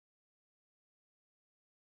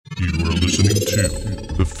You are listening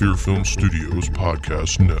to the Fear Film Studios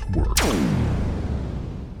Podcast Network.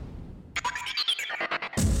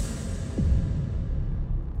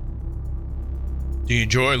 Do you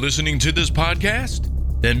enjoy listening to this podcast?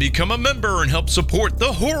 Then become a member and help support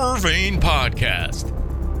the Horror Vein Podcast.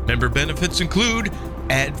 Member benefits include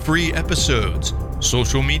ad-free episodes,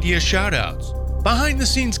 social media shoutouts,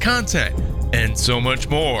 behind-the-scenes content, and so much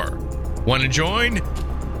more. Want to join?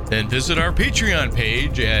 Then visit our Patreon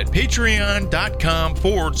page at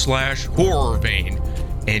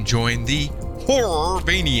patreon.com/horrorvein and join the Horror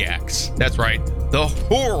Vaniacs. That's right, the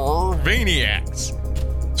Horror Vaniacs.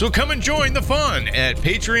 So come and join the fun at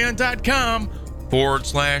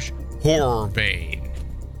patreon.com/horrorvein.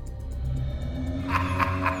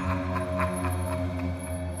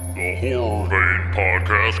 The Horror Vein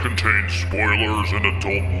Podcast contains spoilers and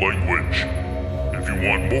adult language. If you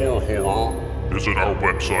want more horror, visit our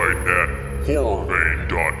website at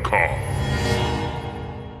horrorvein.com.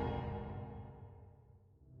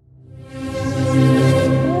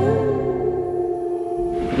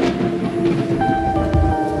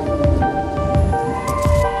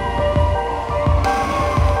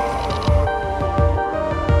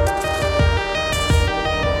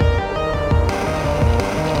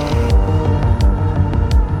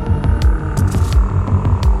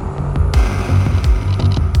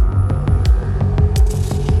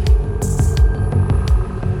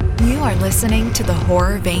 Listening to the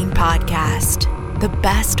Horror Vein Podcast, the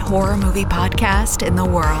best horror movie podcast in the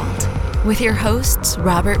world, with your hosts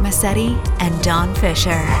Robert Massetti and Don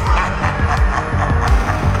Fisher.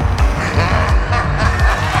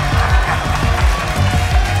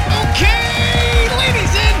 Okay,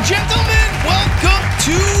 ladies and gentlemen, welcome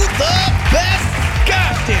to the best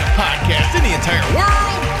goddamn podcast in the entire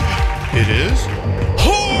world. It is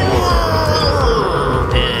Horror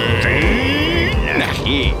Vein.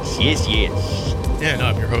 Yes. And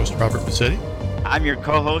I'm your host, Robert Massetti. I'm your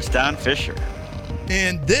co-host, Don Fisher.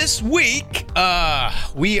 And this week,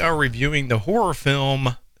 we are reviewing the horror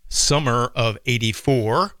film Summer of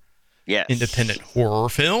 '84. Yes. Independent horror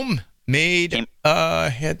film made,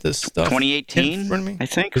 had this stuff 2018, in front of me. I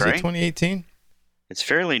think, Is right? it 2018? It's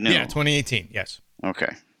fairly new. Yeah, 2018, yes.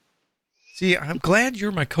 Okay. See, I'm glad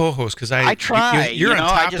you're my co-host because I try. You're on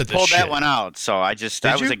top I of just this pulled shit. that one out, so that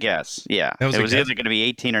was you? a guess. Yeah, That was it a was guess? either going to be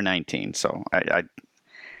 18 or 19, so I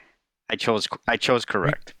chose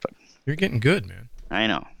correct. But You're getting good, man. I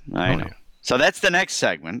know. Yeah. So that's the next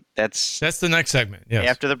segment. That's the next segment. Yes.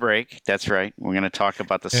 after the break. That's right. We're going to talk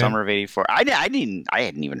about the Yeah. Summer of '84. I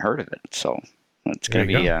hadn't even heard of it, so it's There going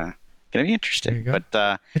to you be go. going to be interesting. There you go.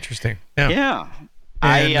 But Interesting. Yeah. yeah.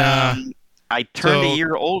 And, I turned so- a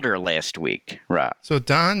year older last week, Rob. So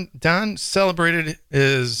Don celebrated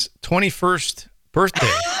his 21st birthday.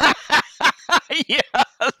 Yeah,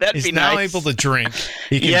 that'd He's be now nice. able to drink.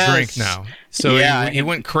 He can Yes. drink now. So Yeah, he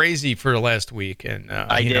went crazy for the last week, and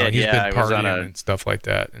I he's did, been yeah, I was on partying a- and stuff like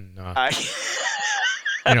that. And I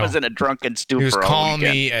You know, was in a drunken stupor. he was all calling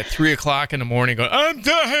weekend. me at 3:00 in the morning, going, "I'm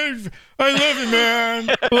Dave. I love you, man.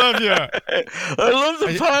 Love you." I love the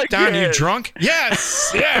podcast. Don, you drunk?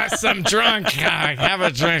 Yes, I'm drunk. Have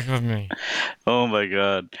a drink with me. Oh my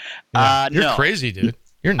god. You're no, crazy, dude.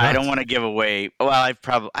 You're nuts. I don't want to give away. Well,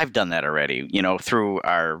 I've done that already. through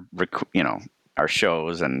our our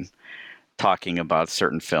shows and talking about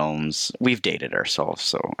certain films. We've dated ourselves,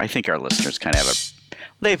 so I think our listeners kind of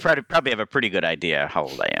they probably have a pretty good idea how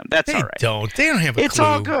old I am. That's They all right. don't. They don't have a It's clue.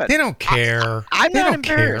 all good. They don't care. I'm They not don't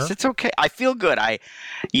embarrassed. care. It's okay. I feel good.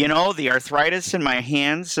 The arthritis in my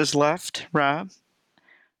hands is left, Rob.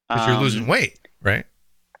 Because you're losing weight, right?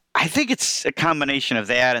 I think it's a combination of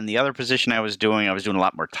that and the other position I was doing a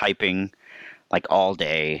lot more typing, like all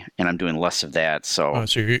day, and I'm doing less of that. So, Oh,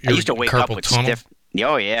 so you're I used to wake up carpal with tunnel? stiff.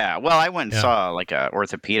 Oh yeah. Well, I went and Yeah. saw like a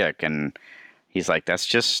orthopedic, and he's like, "That's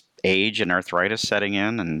just age and arthritis setting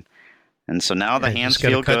in," and so now the Yeah, you hands just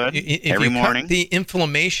gotta feel cut- good if every you morning. Cut the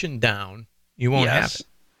inflammation down, you won't have Yes. it.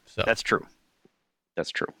 So That's true.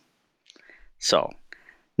 That's true. So,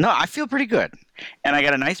 no, I feel pretty good. And I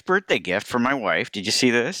got a nice birthday gift from my wife. Did you see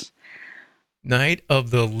this? Night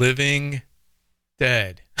of the Living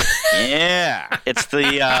Dead. Yeah. It's the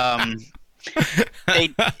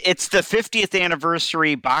it's the 50th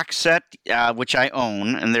anniversary box set, which I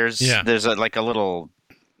own, and there's a little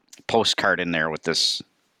postcard in there with this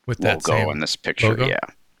With that logo same and this picture. logo? Yeah.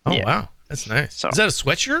 Oh Yeah. wow, that's nice. So- Is that a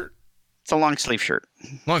sweatshirt? It's a long sleeve shirt.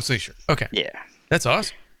 Long sleeve shirt. Okay, Yeah. that's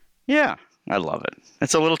awesome. Yeah. I love it.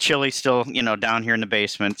 It's a little chilly still, down here in the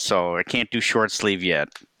basement, so I can't do short sleeve yet.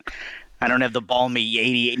 I don't have the balmy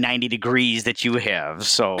 88, 90 degrees that you have.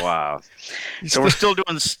 So we're still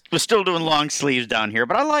doing long sleeves down here,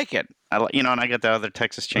 but I like it. And I got the other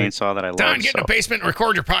Texas chainsaw that I love. Don, get in the basement and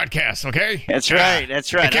record your podcast, okay? That's right.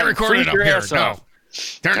 That's right. I can't record it up here. No.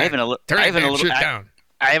 Turn I have down.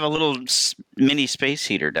 I have a little mini space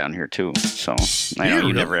heater down here too, so I know you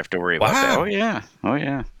really? never have to worry about that. Oh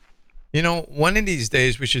yeah. You know, one of these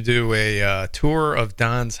days we should do a tour of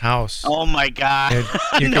Don's house. Oh my God!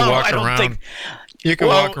 And you can walk around. You can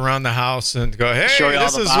walk around the house and go, "Hey,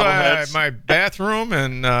 this is my bathroom,"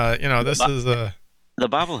 and this is the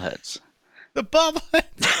bobbleheads. The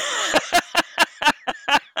bobbleheads.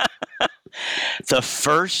 The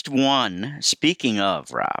first one. Speaking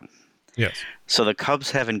of, Rob. Yes. So the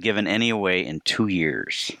Cubs haven't given any away in 2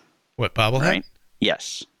 years. What, bobblehead? Right?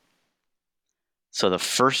 Yes. So the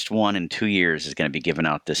first one in 2 years is going to be given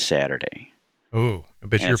out this Saturday. Ooh, I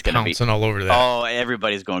bet you're pouncing all over that. Oh,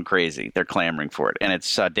 everybody's going crazy. They're clamoring for it. And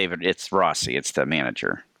it's it's Rossi. It's the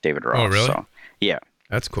manager, David Ross. Oh, really? So, yeah.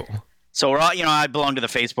 That's cool. So we're all, I belong to the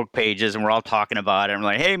Facebook pages, and we're all talking about it. I'm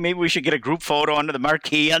like, hey, maybe we should get a group photo under the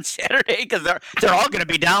marquee on Saturday because they're all going to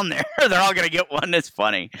be down there. They're all going to get one. It's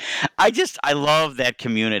funny. I love that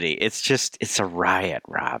community. It's a riot,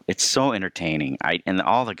 Rob. It's so entertaining. And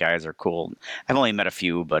all the guys are cool. I've only met a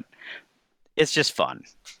few, but it's just fun.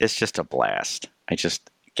 It's just a blast. I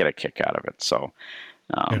just get a kick out of it. So,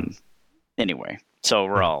 anyway, so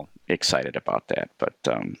we're all excited about that, but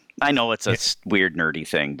I know it's a weird nerdy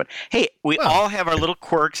thing, but hey, we all have our little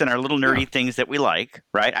quirks and our little nerdy things that we like,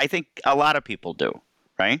 right? I think a lot of people do,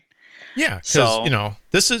 right? Yeah, because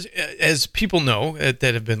this is, as people know that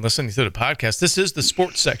have been listening to the podcast, this is the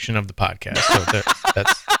sports section of the podcast. So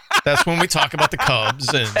that's when we talk about the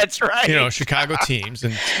Cubs and that's right, Chicago teams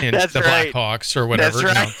and the right. Blackhawks or whatever.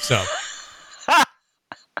 That's right. So.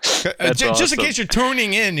 Just awesome. in case you're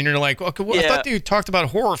tuning in and you're like, okay, I thought you talked about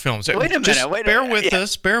horror films. Wait a minute.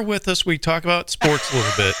 Bear with us. We talk about sports a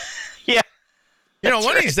little bit. Yeah.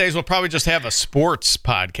 One of these days we'll probably just have a sports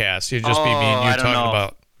podcast. You'd just be me and you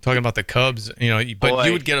talking about the Cubs. But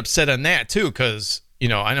you would get upset on that too because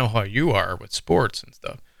I know how you are with sports and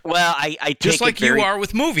stuff. Well, I take just like you are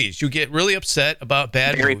with movies. You get really upset about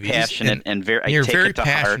bad movies. Very passionate and very. You're I take very it to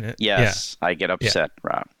passionate. Heart. Yes, I get upset,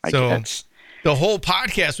 Rob. The whole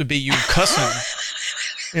podcast would be you cussing,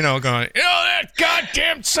 going, that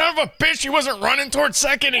goddamn son of a bitch, he wasn't running towards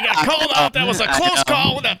second, he got called out, that was a close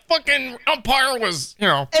call, that fucking umpire was,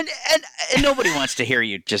 And nobody wants to hear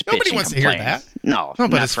you just bitching. Nobody wants to hear that. No,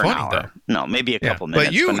 but not it's for funny, an hour. though. No, maybe a couple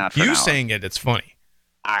minutes, but not for an hour. You saying it's funny.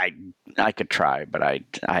 I could try, but I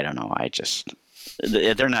don't know,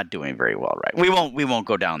 they're not doing very well, right? We won't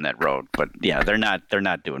go down that road, but yeah, they're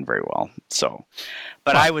not doing very well. So,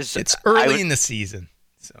 but it's early in the season.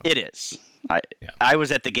 So. It is. I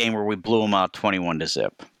was at the game where we blew them out 21-0.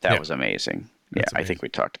 That was amazing. That's amazing. I think we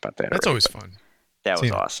talked about that. That's always fun. That was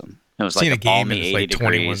awesome. It was like a game balmy 80 like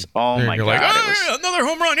degrees. Oh my God! Like, another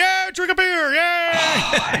home run! Yeah, drink a beer!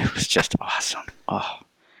 Yeah! It was just awesome. Oh,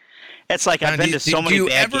 it's like I've been to so many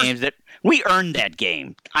bad games that. We earned that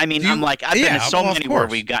game. I mean, I've been to so many where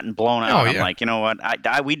we've gotten blown out. I'm like, you know what?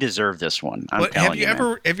 We deserve this one. Have you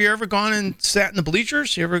ever gone and sat in the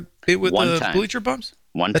bleachers? You ever been with the bleacher bums?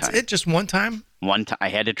 One time. That's it? Just one time? One time. I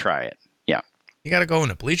had to try it. Yeah. You got to go in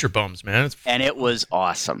the bleacher bums, man. And it was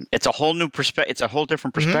awesome. It's a whole new perspective. It's a whole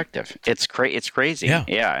different perspective. Mm-hmm. It's crazy. Yeah.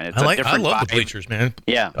 And it's I love the bleachers, man.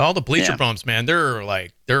 Yeah. All the bleacher bums, man.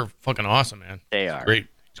 They're fucking awesome, man. They are.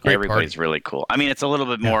 It's great. Everybody's really cool. I mean, it's a little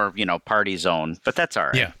bit more, party zone, but that's all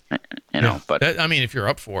right. Yeah. But if you're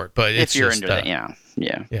up for it, but if you're into that, yeah.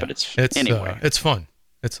 But it's anyway. It's fun.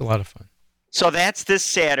 It's a lot of fun. So that's this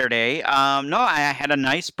Saturday. I had a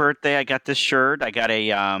nice birthday. I got this shirt. I got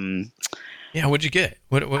a. What'd you get?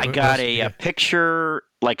 I got a picture,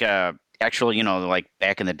 like like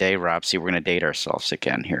back in the day, Rob. See, we're going to date ourselves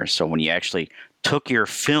again here. So when you actually took your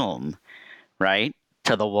film, right,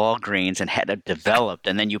 to the Walgreens and had it developed,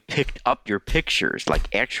 and then you picked up your pictures,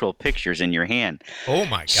 like actual pictures in your hand. Oh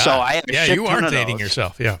my God! So I have a you are dating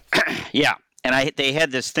yourself, yeah. Yeah, and they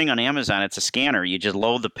had this thing on Amazon. It's a scanner. You just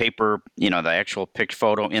load the paper, the actual pic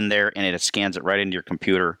photo in there, and it scans it right into your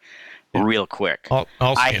computer, real quick.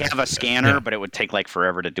 I have a scanner, but it would take like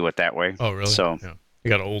forever to do it that way. Oh really? So you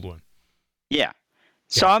got an old one. Yeah.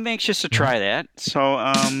 So I'm anxious to try that. So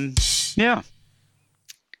yeah.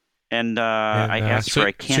 And I asked for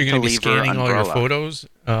a cantilever umbrella. So you're going to be scanning all your photos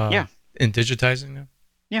and digitizing them?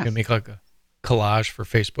 Yeah. You're going to make like a collage for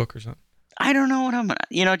Facebook or something? I don't know what I'm going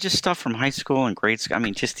to, just stuff from high school and grade school. I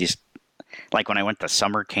mean, just these, like when I went to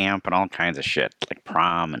summer camp and all kinds of shit, like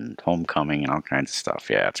prom and homecoming and all kinds of stuff.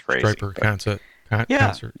 Yeah, it's crazy. Striper concert.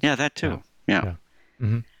 concert. Yeah, that too. Yeah.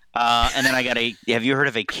 Mm-hmm. And then I got have you heard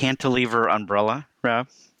of a cantilever umbrella, Rob?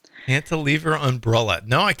 Cantilever umbrella.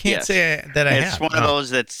 No, I can't Yes. say that I have. It's one of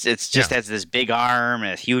those it's just has this big arm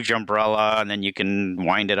and a huge umbrella, and then you can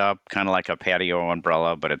wind it up kind of like a patio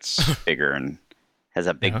umbrella, but it's bigger and has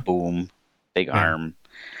a big boom, big arm.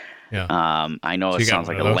 Yeah. I know So it you got sounds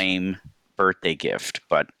like one a of those? lame birthday gift,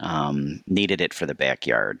 but needed it for the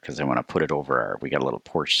backyard because I want to put it over we got a little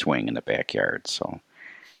porch swing in the backyard. So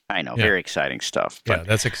I know, very exciting stuff. But Yeah,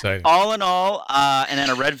 that's exciting. all in all, and then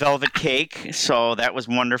a red velvet cake. So that was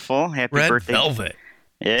wonderful. Happy Red birthday. velvet.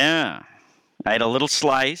 Yeah. I had a little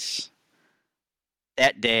slice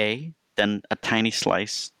that day, then a tiny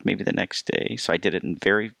slice maybe the next day. So I did it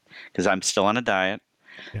because I'm still on a diet.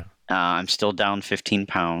 Yeah. I'm still down 15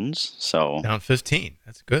 pounds. So Down 15.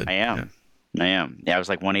 That's good. I am. Yeah, I was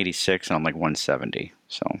like 186 and I'm like 170.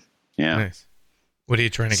 So, yeah. Nice. What are you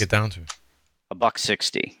trying to get down to?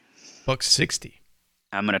 $160. $160.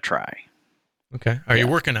 I'm going to try. Okay. Are you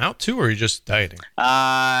working out too, or are you just dieting?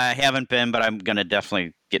 I haven't been, but I'm going to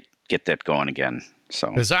definitely get that going again. So,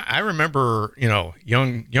 Because I remember,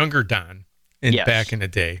 younger Don back in the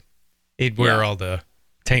day, he'd wear all the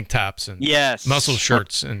tank tops and muscle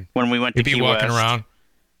shirts, and when we went to he'd be Key walking West. around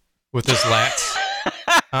with his lats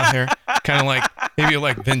out there, kind of like maybe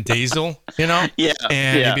like Vin Diesel, Yeah.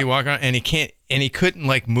 And he'd be walking around, and he couldn't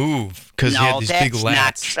like move because he had these big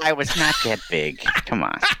lats. I was not that big. Come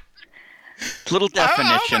on. Little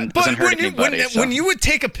definition doesn't hurt anybody. When you would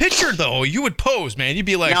take a picture, though, you would pose, man. You'd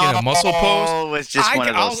be like in a muscle pose. It was just one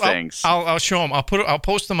of those things. I'll show them. I'll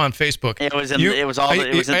post them on Facebook.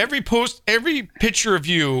 Every picture of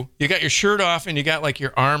you. You got your shirt off and you got like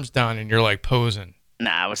your arms down and you're like posing.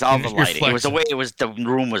 Nah, it was all the lighting. Flexing. It was the way the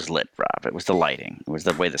room was lit, Rob. It was the lighting. It was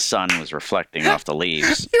the way the sun was reflecting off the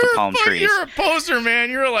leaves, the palm trees. You're a poser, man.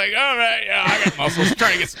 You're like, all right, yeah, I got muscles.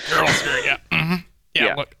 Trying to get some girls here. Yeah. Mm-hmm.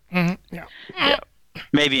 Yeah. Look. Mm-hmm. Yeah. Well,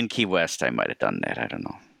 maybe in Key West I might have done that. I don't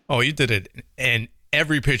know. Oh, you did it in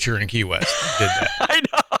every picture in Key West. You did that. I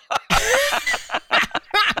know.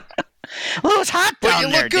 Well, it was hot down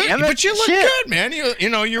there. Good. Damn it. But you look good, man.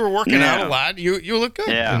 You were working out a lot. You look good.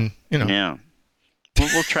 Yeah. And, Yeah.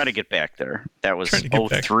 We'll try to get back there. That was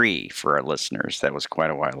 03 for our listeners. That was quite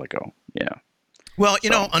a while ago. Yeah. Well,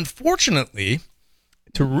 unfortunately,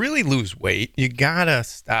 to really lose weight, you gotta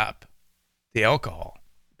stop the alcohol.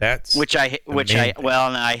 That's I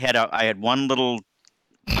had one little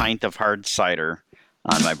pint of hard cider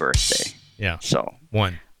on my birthday. Yeah. So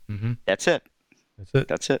one. Mm-hmm. That's it.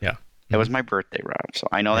 That's it. Yeah. That was my birthday, Rob. So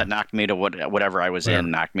I know that knocked me to whatever I was in,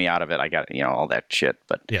 knocked me out of it. I got all that shit,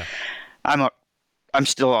 but yeah, I'm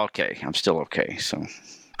still okay. I'm still okay. So,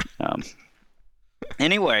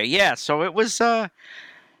 anyway, yeah. So it was nice.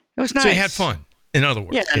 So you had fun. In other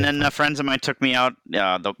words, yeah. And then friends of mine took me out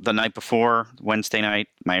the night before, Wednesday night.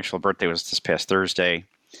 My actual birthday was this past Thursday.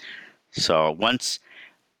 So once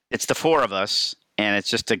it's the four of us, and it's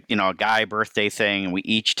just a guy birthday thing, and we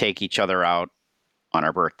each take each other out on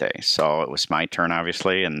our birthday. So it was my turn,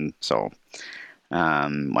 obviously, and so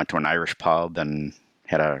went to an Irish pub and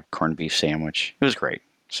had a corned beef sandwich. It was great.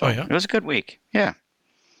 So it was a good week. Yeah.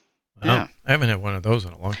 Wow. Yeah. I haven't had one of those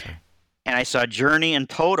in a long time. And I saw Journey and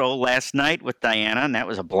Toto last night with Diana, and that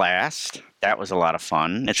was a blast. That was a lot of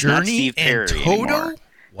fun. It's Journey not Steve Perry and Toto? anymore.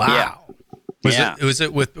 Wow. Yeah. Was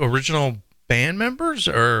it with original band members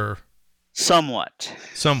or somewhat?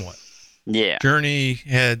 Yeah. Journey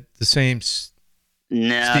had the same.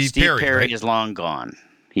 No, Steve Perry right? is long gone.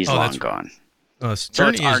 He's long gone. Right. So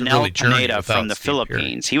it's Arnel Pineda from the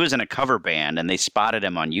Philippines. He was in a cover band, and they spotted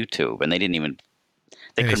him on YouTube, and they didn't even.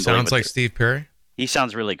 They couldn't. He sounds like Steve Perry. He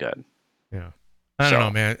sounds really good. Yeah, I don't know,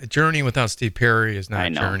 man. Journey without Steve Perry is not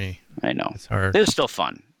a journey. I know. It's hard. It was still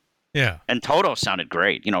fun. Yeah. And Toto sounded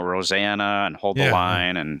great. Rosanna and Hold the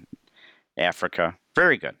Line and Africa.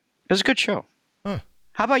 Very good. It was a good show. Huh.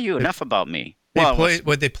 How about you? Enough about me.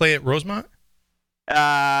 Would they play at Rosemont?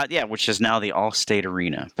 Yeah, which is now the Allstate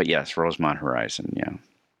Arena. But yes, Rosemont Horizon, yeah.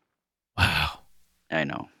 Wow. I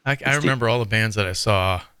know. I remember all the bands that I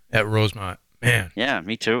saw at Rosemont. Man. Yeah,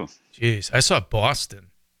 me too. Jeez. I saw Boston.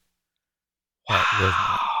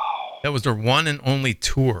 Wow. That was their one and only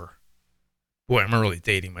tour. Boy, I'm really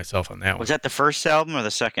dating myself on that one. Was that the first album or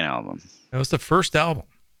the second album? That was the first album.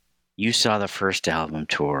 You saw the first album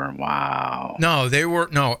tour. Wow. No, they were.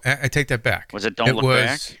 No, I take that back. Was it Don't Look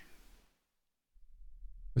Back?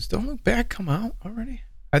 Was Don't Look Back come out already?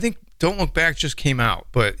 I think Don't Look Back just came out.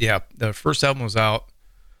 But yeah, the first album was out.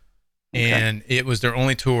 Okay. And it was their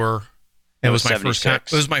only tour. It was my first.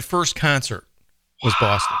 It was my first concert. Was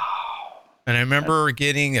Boston. And I remember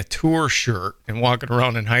getting a tour shirt and walking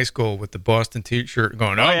around in high school with the Boston T-shirt,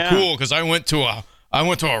 going, "Oh, yeah. cool," because I went to a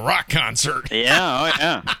rock concert.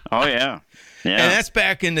 Yeah. Oh yeah. Yeah. And that's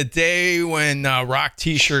back in the day when rock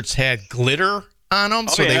T-shirts had glitter on them,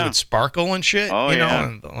 so they would sparkle and shit. Oh, you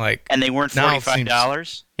know, yeah. And they weren't now it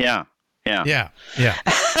 $45. Yeah. Yeah.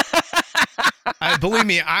 Believe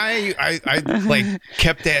me, I like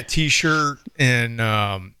kept that T-shirt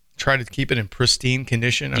and tried to keep it in pristine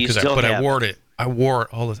condition I wore it. I wore it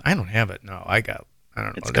all this. I don't have it. No, I don't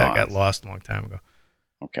know. That got lost a long time ago.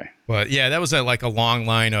 Okay. But yeah, that was like a long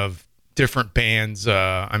line of different bands.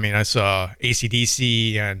 I mean, I saw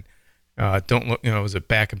AC/DC and Don't Look. It was a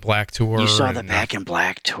Back in Black tour. You saw the Back in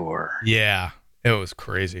Black tour. Yeah, it was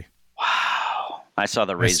crazy. Wow. I saw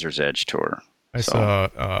the Razor's Edge tour. I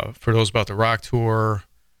saw For Those About to Rock tour.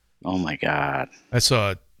 Oh my God. I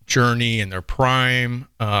saw Journey in their prime.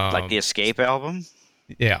 Like the Escape album?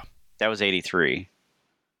 Yeah. That was 83.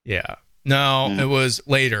 Yeah. No, it was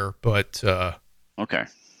later, but okay.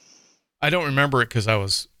 I don't remember it because I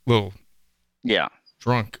was a little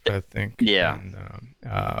drunk, I think. Yeah. And,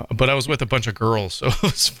 but I was with a bunch of girls, so it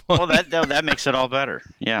was fun. Well, that makes it all better.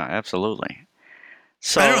 Yeah, absolutely.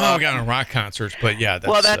 So, I don't know how I got on rock concerts, but yeah.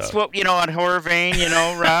 That's what, on Horror Vein,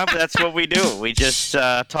 Rob, that's what we do. We just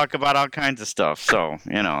talk about all kinds of stuff. So,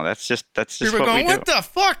 that's just People what going, we do. what the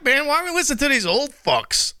fuck, man? Why are we listening to these old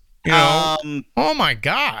fucks? Oh my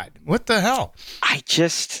God. What the hell? I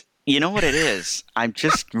just, what it is? I'm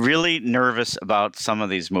just really nervous about some of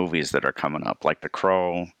these movies that are coming up, like The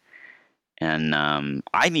Crow. And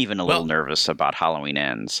I'm even a little nervous about Halloween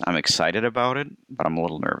Ends. I'm excited about it, but I'm a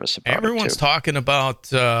little nervous about it, too. Everyone's talking about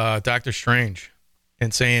Doctor Strange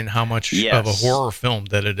and saying how much of a horror film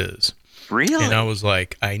that it is. Really? And I was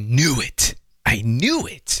like, I knew it.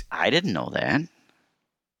 I didn't know that.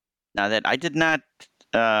 Now, that I did not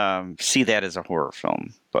see that as a horror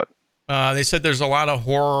film, but... they said there's a lot of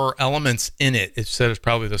horror elements in it. It said it's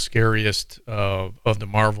probably the scariest of the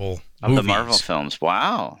Marvel movies. The Marvel films.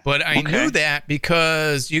 Wow. But I knew that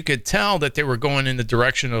because you could tell that they were going in the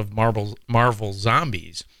direction of Marvel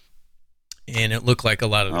zombies. And it looked like a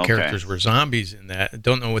lot of the characters were zombies in that. I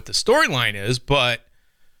don't know what the storyline is, but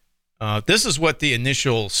this is what the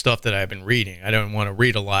initial stuff that I've been reading. I don't want to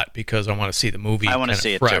read a lot because I want to see the movie I want to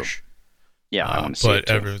see fresh. It too. Yeah, I want to see it too. But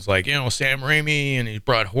everyone's like, Sam Raimi, and he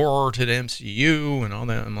brought horror to the MCU and all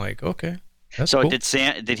that. I'm like, okay. That's cool.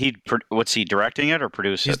 What's he directing it or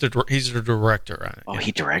produce it? He's the director on it. Oh,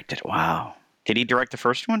 he directed it. Wow. Did he direct the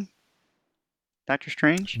first one? Doctor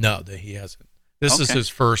Strange? No, he hasn't. This is his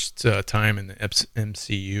first time in the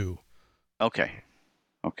MCU. Okay.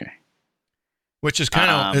 Which is kind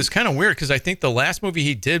of weird because I think the last movie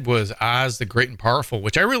he did was Oz the Great and Powerful,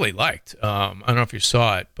 which I really liked. I don't know if you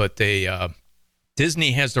saw it, but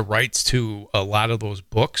Disney has the rights to a lot of those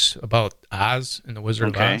books about Oz and the Wizard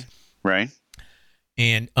of Oz. Right.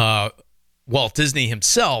 And Walt Disney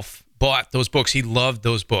himself bought those books. He loved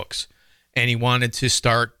those books. And he wanted to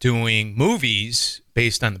start doing movies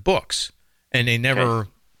based on the books. And they never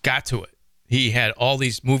got to it. He had all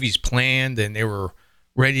these movies planned and they were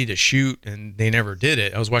ready to shoot and they never did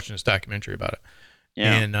it. I was watching this documentary about it.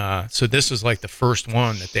 Yeah. And so this is like the first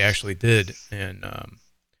one that they actually did. And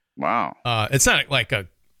wow. It's not like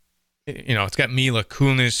it's got Mila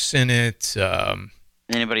Kunis in it.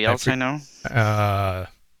 Anybody else I know?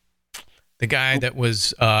 The guy that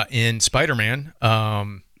was in Spider-Man.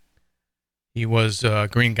 He was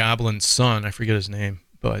Green Goblin's son. I forget his name,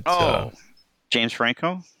 but James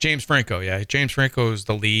Franco. James Franco, yeah. James Franco is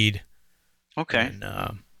the lead. Okay.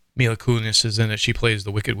 And Mila Kunis is in it. She plays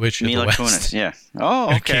the Wicked Witch of the West. Mila Kunis, yeah.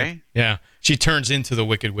 Oh, okay. Yeah, she turns into the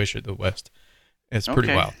Wicked Witch of the West. It's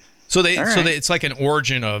pretty wild. So it's like an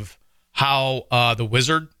origin of how the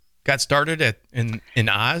wizard got started in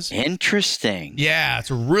Oz. Interesting. Yeah,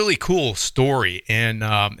 it's a really cool story, and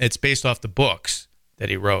it's based off the books that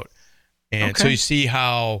he wrote. And so you see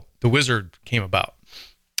how the wizard came about,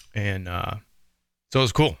 and so it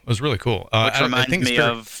was cool. It was really cool. Which reminds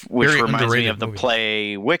me of the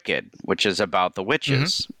play Wicked, which is about the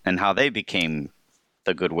witches and how they became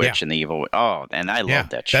the good witch and the evil. Oh, and I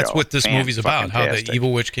love that show. That's what this movie's about. How the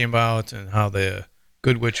evil witch came about and how the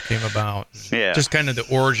good witch came about. Yeah, just kind of the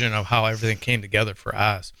origin of how everything came together for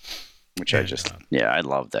Oz. Which I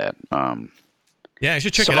love that. Yeah, you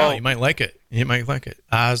should check it out. You might like it.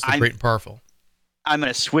 Oz the Great and Powerful. I'm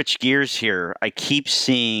going to switch gears here. I keep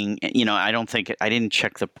seeing, I didn't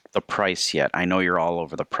check the price yet. I know you're all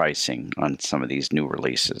over the pricing on some of these new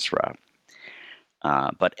releases, Rob.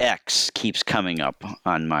 But X keeps coming up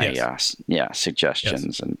on my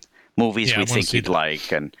suggestions and movies we think you'd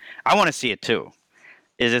like. And I want to see it too.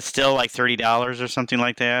 Is it still like $30 or something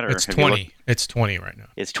like that? Or It's have you 20. looked? It's 20 right now.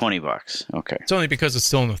 It's $20. Okay. It's only because it's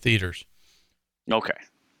still in the theaters. Okay.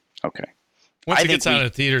 Once I it gets think out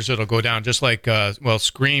of the theaters, it'll go down. Just like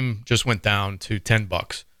Scream just went down to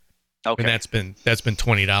 $10. Okay. And that's been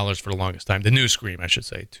 $20 for the longest time. The new Scream, I should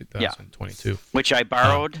say, 2022. Which I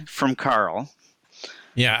borrowed from Carl.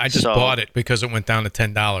 Yeah, I just bought it because it went down to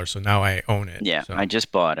 $10, so now I own it. Yeah, so. I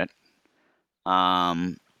just bought it.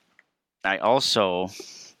 I also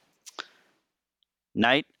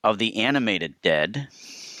Night of the Animated Dead.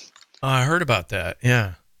 Oh, I heard about that.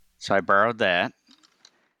 Yeah. So I borrowed that.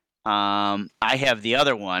 I have the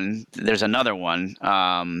other one. There's another one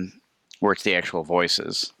where it's the actual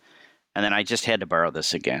voices. And then I just had to borrow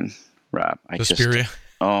this again, Rob. Suspiria?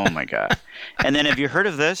 Oh, my God. And then have you heard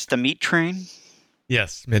of this, The Meat Train?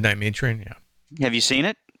 Yes, Midnight Meat Train, yeah. Have you seen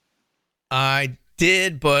it? I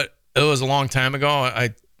did, but it was a long time ago.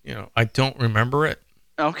 I don't remember it.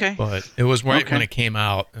 Okay. But it was right when it came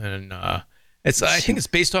out, and I think it's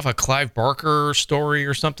based off a Clive Barker story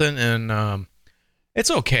or something, and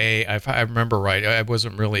it's okay. If I remember right, I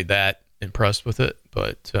wasn't really that impressed with it,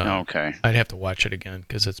 but okay, I'd have to watch it again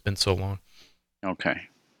because it's been so long. Okay.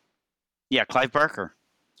 Yeah, Clive Barker.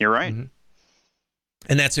 You're right. Mm-hmm.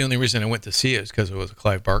 And that's the only reason I went to see it is because it was a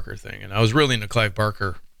Clive Barker thing, and I was really into Clive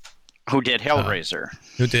Barker. Who did Hellraiser?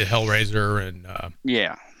 Who did Hellraiser and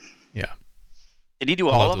yeah. Did he do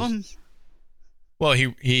all of them? Well,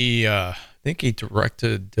 he I think he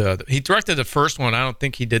directed the first one. I don't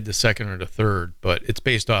think he did the second or the third, but it's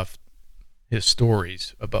based off his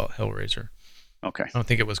stories about Hellraiser. Okay. I don't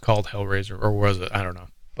think it was called Hellraiser, or was it? I don't know,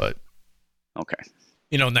 but okay.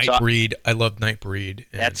 Nightbreed. I love Nightbreed.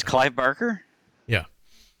 That's Clive Barker? Yeah.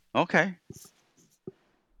 Okay.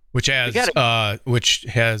 Which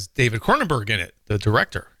has David Cronenberg in it, the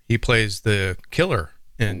director. He plays the killer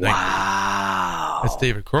in Nightbreed. Wow. That's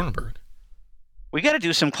David Cronenberg. We got to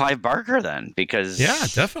do some Clive Barker then, because yeah,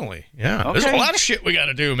 definitely. Yeah, okay. There's a lot of shit we got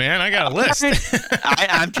to do, man. I got a list.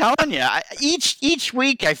 I'm telling you, each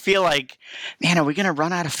week I feel like, man, are we gonna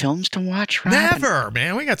run out of films to watch? Rob? Never,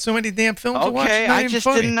 man. We got so many damn films to watch. Okay, I just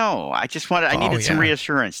didn't know. I just wanted. I needed some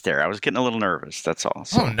reassurance there. I was getting a little nervous. That's all.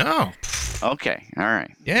 So. Oh no. Okay. All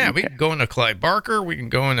right. Yeah, okay. We can go into Clive Barker. We can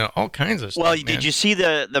go into all kinds of stuff. Well, did you see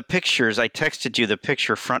the pictures? I texted you the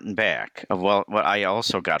picture front and back of what I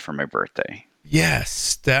also got for my birthday.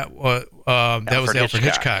 Yes, that was the Alfred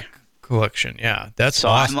Hitchcock collection. Yeah, that's so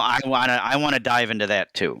awesome. I want to dive into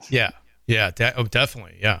that too. Yeah,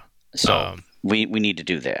 definitely. Yeah. So we need to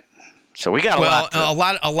do that. So we got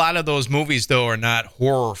a lot of those movies though are not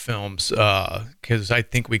horror films because I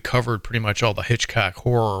think we covered pretty much all the Hitchcock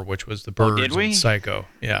horror, which was The Birds and Psycho.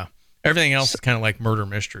 Yeah, everything else is kind of like murder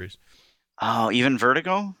mysteries. Oh, even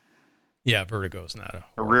Vertigo? Yeah, Vertigo's not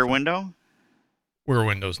a Rear Window. Rear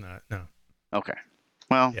Window's not. No. Okay.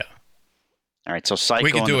 Well. Yeah. All right. So Psycho.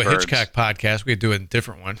 We could do a Birds. Hitchcock podcast. We could do a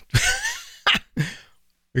different one.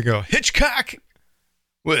 We go Hitchcock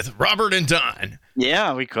with Robert and Don.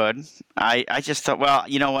 Yeah, we could. I just thought, well,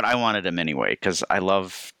 you know what? I wanted him anyway because I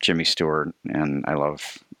love Jimmy Stewart and I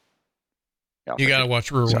love. You got to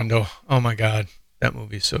watch Rear Window. Oh my God, that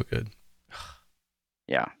movie's so good.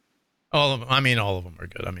 Yeah. All of them. I mean, all of them are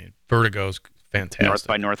good. I mean, Vertigo's fantastic. North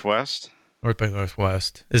by Northwest. North by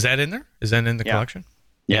Northwest. Is that in there? Is that in the collection?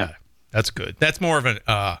 Yeah. That's good. That's more of an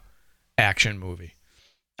action movie.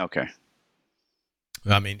 Okay.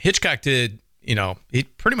 I mean, Hitchcock did, he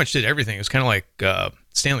pretty much did everything. It was kind of like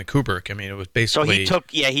Stanley Kubrick. I mean, it was basically. So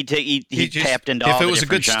he tapped into all the different genres. If it was a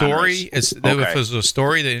good story, if it was a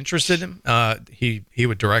story that interested him, he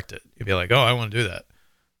would direct it. He'd be like, oh, I want to do that.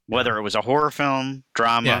 Whether it was a horror film,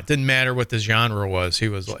 drama. Yeah, it didn't matter what the genre was. He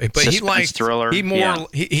was like, but suspense, he liked thriller.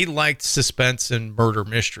 He liked suspense and murder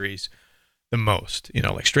mysteries the most.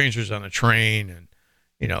 Like Strangers on a Train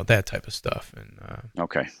and that type of stuff. And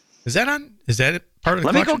okay, is that part of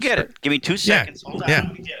the? Let me go get it. Give me 2 seconds. Hold on. Yeah.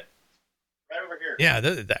 Let me get it. Right over here. Yeah,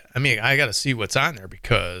 I mean, I got to see what's on there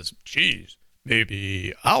because, geez,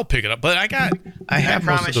 maybe I'll pick it up. But I have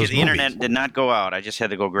promise most of those the movies. internet did not go out. I just had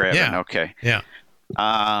to go grab it. Okay. Yeah.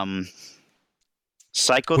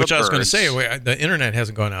 Psycho. Which the I was Birds. going to say, the internet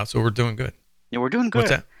hasn't gone out, so we're doing good. Yeah, we're doing good.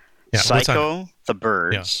 What's that? Yeah, Psycho, The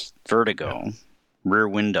Birds, Vertigo, Rear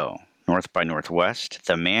Window, North by Northwest,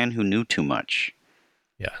 The Man Who Knew Too Much.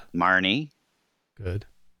 Yeah. Marnie. Good.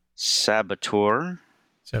 Saboteur.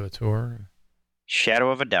 Shadow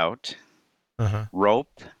of a Doubt.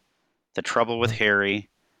 Rope. The Trouble with Harry.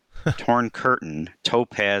 Torn Curtain.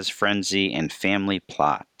 Topaz Frenzy, and Family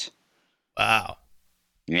Plot. Wow.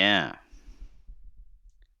 Yeah.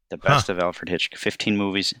 The best of Alfred Hitchcock. 15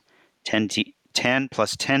 movies, 10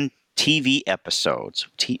 plus 10 TV episodes.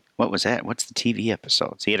 What was that? What's the TV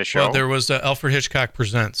episodes? He had a show? Well, there was Alfred Hitchcock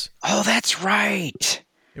Presents. Oh, that's right.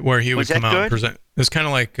 Where he would come out good? and present. It's kind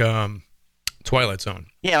of like Twilight Zone.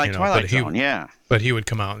 Yeah, like Twilight Zone, yeah. But he would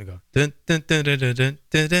come out and go, dun, dun, dun, dun, dun, dun,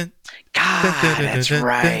 dun, dun. God, that's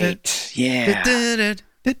right. Yeah.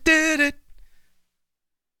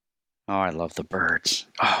 Oh, I love the birds.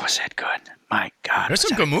 Oh, was that good? My God. There's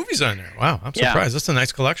some good movies on there. Wow, I'm Yeah. surprised. That's a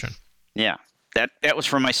nice collection. Yeah. That was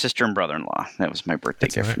from my sister and brother-in-law. That was my birthday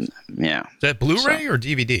That's gift nice. from them. Yeah. Is that Blu-ray or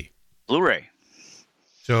DVD? Blu-ray.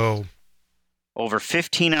 So Over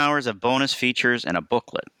 15 hours of bonus features and a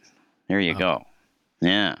booklet. There you go.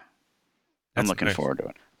 Yeah. I'm That's looking nice. forward to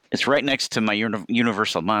it. It's right next to my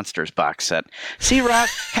Universal Monsters box set. See, Rob,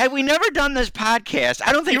 had we never done this podcast,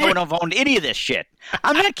 I don't think I would have owned any of this shit.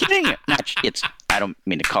 I'm not kidding you. I don't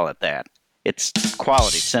mean to call it that. It's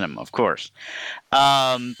quality cinema, of course. But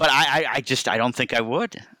I don't think I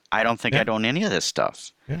would. I don't think I'd own any of this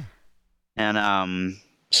stuff. Yeah. And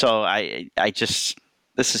so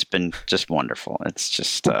this has been just wonderful. It's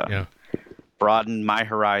just broadened my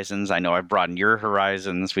horizons. I know I've broadened your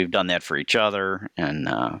horizons. We've done that for each other and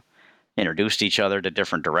introduced each other to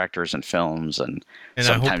different directors and films. And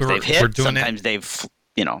sometimes they've hit, sometimes they've,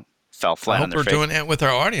 fell flat on their face. I hope we're doing that with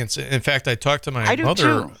our audience. In fact, I talked to my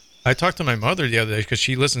mother. Too. I talked to my mother the other day because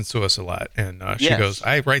she listens to us a lot, and she goes,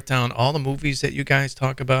 "I write down all the movies that you guys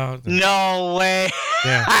talk about." And, no way.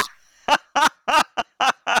 Yeah.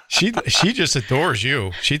 She just adores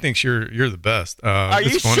you. She thinks you're the best. Are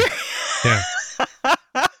you funny. sure? Yeah.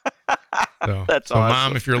 So, That's awesome.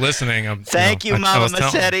 Mom, if you're listening, Thank you, Mama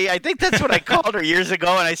Massetti. I think that's what I called her years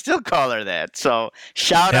ago, and I still call her that. So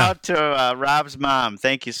shout out to Rob's mom.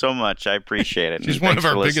 Thank you so much. I appreciate it. She's one of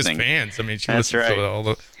our biggest fans. I mean, she listens to it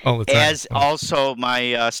all the time. As also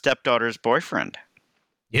my stepdaughter's boyfriend.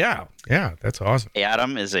 Yeah, that's awesome.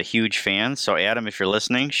 Adam is a huge fan. So, Adam, if you're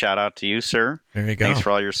listening, shout out to you, sir. There you go. Thanks for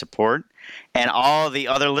all your support. And all the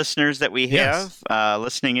other listeners that we have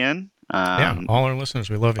listening in. All our listeners,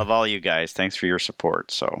 we love you. Of all you guys, thanks for your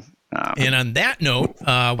support. So, and on that note,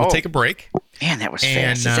 we'll take a break. Man, that was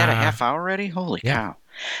fast. Is that a half hour already? Holy cow.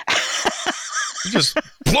 Just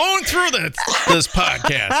blowing through this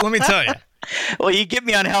podcast, let me tell you. Well, you get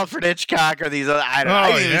me on Alfred Hitchcock or these other. I don't know.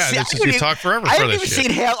 You talk forever for this shit. I haven't even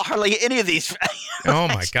seen hardly any of these. Oh,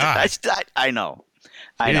 my God. I know.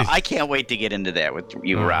 I can't wait to get into that with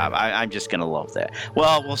you, Rob. I'm just going to love that.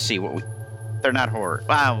 Well, we'll see. They're not horror.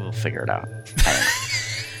 Well, we'll figure it out.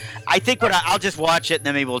 I think I'll just watch it, and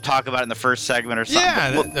then maybe we'll talk about it in the first segment or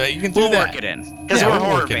something. Yeah, you can do we'll that. work it in. Because we're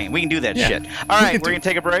horror vein. We can do that shit. All right, we're going to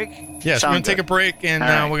take a break? Yes, we're going to take a break, and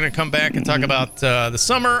we're going to come back and talk about the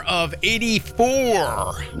summer of '84.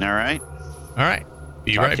 All right.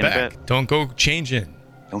 Be right back. Don't go changing.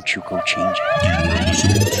 Don't you go changing. You are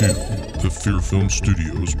listening to the Fear Film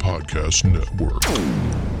Studios Podcast Network.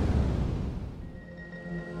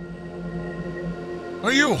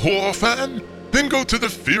 Are you a horror fan? Then go to the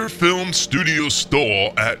Fear Film Studio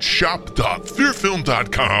store at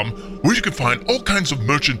shop.fearfilm.com, where you can find all kinds of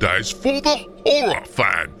merchandise for the horror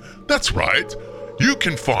fan. That's right. You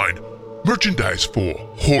can find merchandise for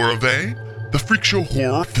Horror Vein, the Freak Show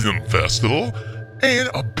Horror Film Festival, and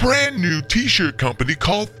a brand new t-shirt company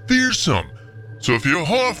called Fearsome. So if you're a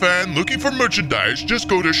horror fan looking for merchandise, just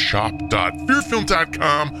go to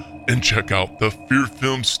shop.fearfilm.com and check out the Fear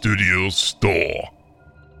Film Studios store.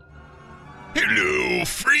 Hello,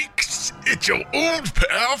 freaks! It's your old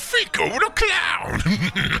pal, Freako the Clown!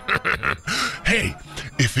 Hey,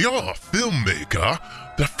 if you're a filmmaker,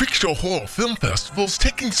 the Freak Show Horror Film Festival's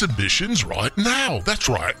taking submissions right now. That's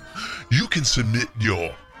right. You can submit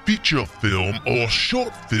your feature film or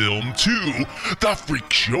short film to the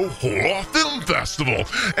Freak Show Horror Film Festival.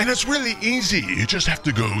 And it's really easy. You just have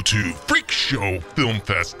to go to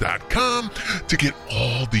freakshowfilmfest.com to get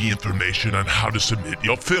all the information on how to submit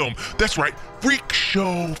your film. That's right,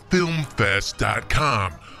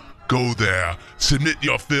 freakshowfilmfest.com. Go there, submit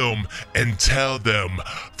your film, and tell them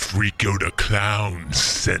Freako the Clown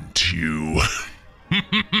sent you.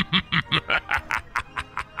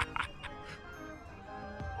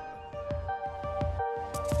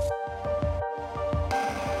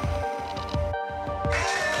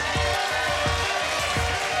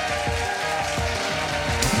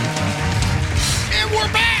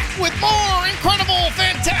 We're back with more incredible,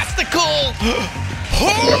 fantastical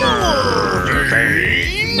horror.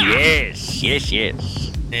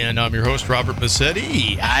 Yes. And I'm your host, Robert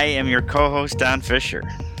Massetti. I am your co-host, Don Fisher.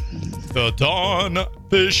 The Don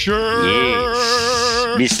Fisher.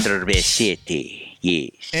 Yes, Mr. Massetti.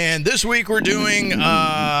 Yes. And this week we're doing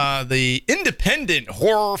the independent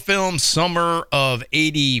horror film Summer of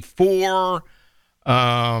 '84.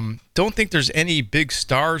 Don't think there's any big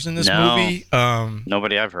stars in this movie.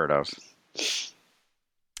 Nobody I've heard of.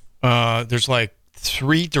 There's like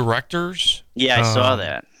 3 directors. Yeah, I saw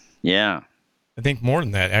that. Yeah. I think more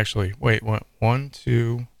than that, actually. Wait, 1,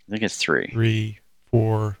 2... I think it's 3. 3,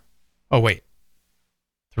 4... Oh, wait.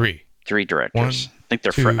 3. 3 directors. 1, I think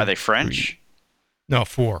they're 2, are they French? 3. No,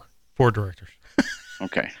 4. 4 directors.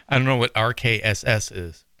 Okay. I don't know what RKSS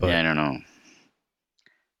is. But Yeah, I don't know.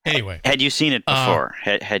 anyway. Had you seen it before?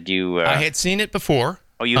 Had you... I had seen it before.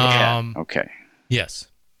 Oh, you had? Okay. Yes.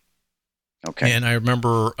 Okay. And I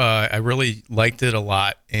remember I really liked it a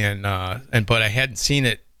lot, but I hadn't seen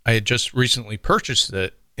it. I had just recently purchased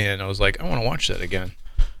it, and I was like, I want to watch that again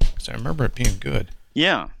because I remember it being good.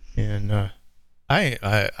 Yeah. And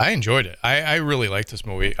I enjoyed it. I really liked this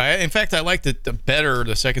movie. In fact, I liked it better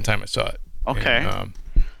the second time I saw it. Okay.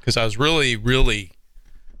 Because I was really, really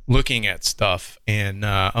looking at stuff, and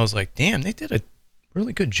I was like, damn, they did a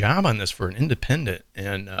really good job on this for an independent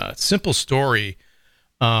and simple story.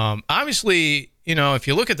 Obviously, if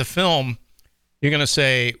you look at the film, you're going to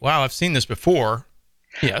say, wow, I've seen this before.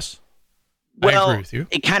 Yes. Well, I agree with you.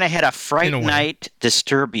 It kind of had a Fright Night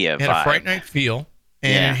Disturbia vibe. It had a Fright Night feel,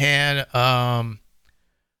 and it had, I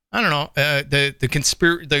don't know,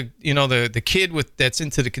 the kid that's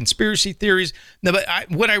into the conspiracy theories. No, but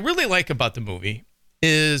what I really like about the movie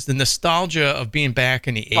is the nostalgia of being back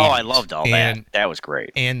in the 80s. Oh, I loved all that. That was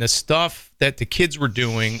great. And the stuff that the kids were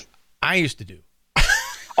doing, I used to do.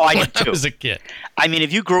 Oh, I did too. I was a kid. I mean,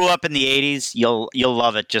 if you grew up in the 80s, you'll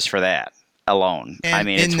love it just for that alone. And I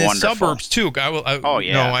mean, it's in the wonderful. suburbs too.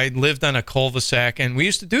 I lived on a cul-de-sac, and we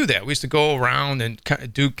used to do that. We used to go around and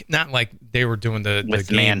do, not like they were doing the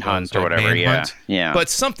manhunt or whatever. Yeah, but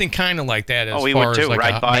something kind of like that. We would too. Like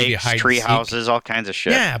ride bikes, tree houses, all kinds of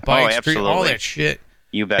shit. Yeah, bikes, absolutely. all that shit.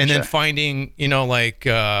 You betcha. And then finding,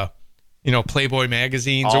 Playboy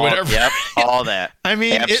magazines or whatever. Yep, all that. I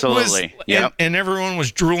mean, absolutely. It was, and everyone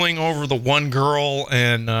was drooling over the one girl,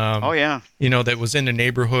 and that was in the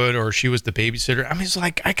neighborhood, or she was the babysitter. I mean, it's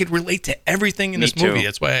like I could relate to everything in this movie.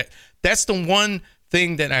 That's why that's the one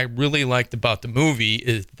thing that I really liked about the movie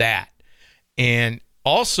is that. And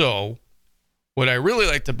also, what I really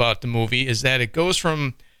liked about the movie is that it goes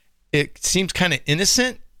from, it seems kind of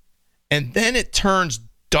innocent, and then it turns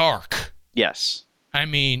dark. Yes. I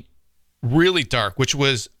mean, really dark, which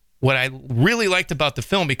was what I really liked about the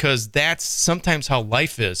film, because that's sometimes how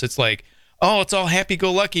life is. It's like, oh, it's all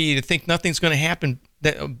happy-go-lucky to think nothing's going to happen,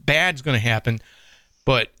 that bad's going to happen.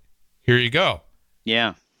 But here you go.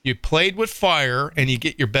 Yeah. You played with fire and you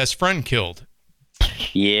get your best friend killed.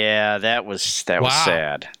 Yeah, that was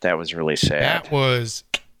sad. That was really sad. That was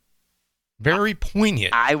very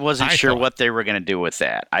poignant. I wasn't sure what they were going to do with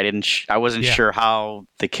that. I wasn't sure how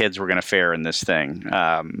the kids were going to fare in this thing.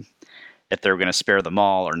 If they were going to spare them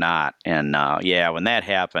all or not. And when that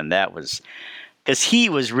happened, that was because he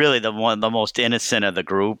was really the most innocent of the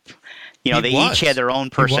group. They each had their own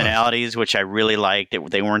personalities, which I really liked.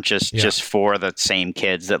 They weren't just for the same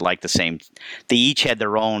kids that liked the same. They each had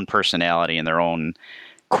their own personality and their own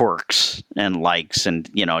quirks and likes and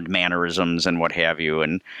mannerisms and what have you.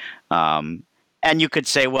 And you could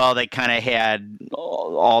say, well, they kind of had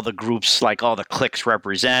all the groups, like all the cliques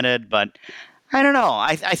represented, but I don't know.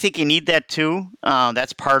 I think you need that too.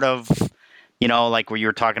 That's part of, like where you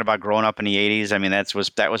were talking about growing up in the 80s. I mean, that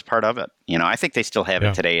was part of it. I think they still have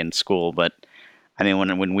it today in school. But I mean,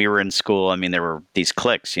 when we were in school, I mean, there were these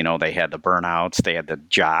cliques. They had the burnouts, they had the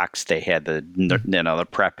jocks, they had the the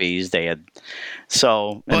preppies, they had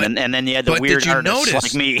and then you had the weird artists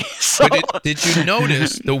like me. So. But did you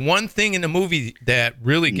notice the one thing in the movie that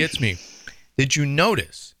really gets me? Did you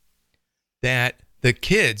notice that the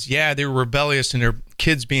kids, they were rebellious and their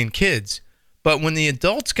kids being kids, but when the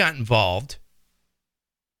adults got involved,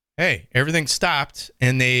 hey, everything stopped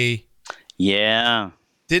and they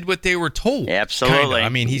did what they were told. Absolutely. Kinda. I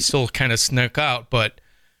mean, he still kind of snuck out, but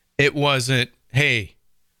it wasn't, hey,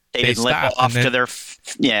 they didn't let off to their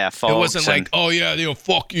folks. It wasn't like, oh yeah,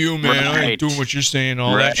 fuck you, man. I ain't doing what you're saying,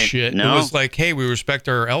 all that shit. No. It was like, hey, we respect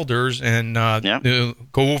our elders and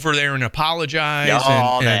go over there and apologize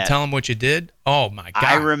and tell them what you did. Oh my God.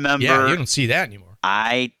 I remember. Yeah, you don't see that anymore.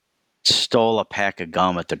 I stole a pack of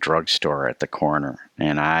gum at the drugstore at the corner,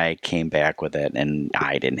 and I came back with it, and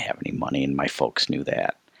I didn't have any money, and my folks knew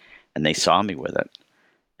that, and they saw me with it.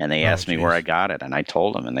 And they asked me where I got it, and I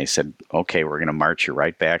told them, and they said, okay, we're going to march you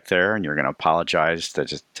right back there, and you're going to apologize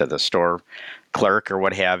to the store clerk or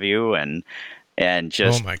what have you. And And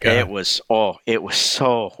just, oh my God. it was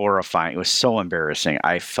so horrifying. It was so embarrassing.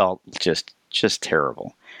 I felt just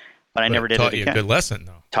terrible. But I never did it again. Taught you a good lesson,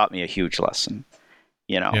 though. Taught me a huge lesson,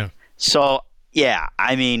 Yeah. So, yeah,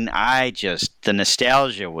 I mean, the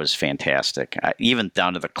nostalgia was fantastic, even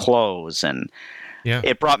down to the clothes, and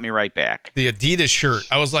it brought me right back. The Adidas shirt.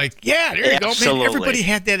 I was like, yeah, there you go, man. Everybody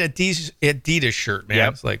had that Adidas shirt, man. I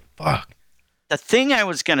was like, fuck. The thing I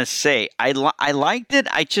was going to say, I liked it.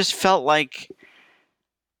 I just felt like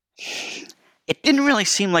it didn't really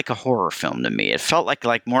seem like a horror film to me. It felt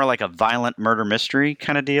like more like a violent murder mystery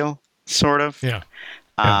kind of deal, sort of. Yeah.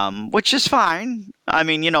 Which is fine. I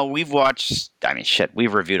mean, we've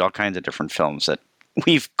reviewed all kinds of different films that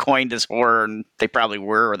we've coined as horror, and they probably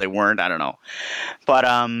were or they weren't. I don't know. But,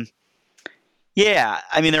 yeah,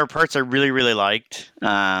 I mean, there were parts I really, really liked.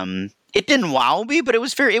 It didn't wow me, but it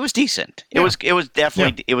was decent. It was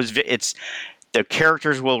definitely, the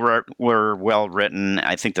characters were well written.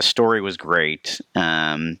 I think the story was great.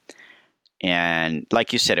 And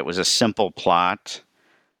like you said, it was a simple plot.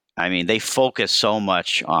 I mean, they focused so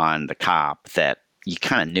much on the cop that you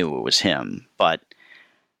kind of knew it was him, but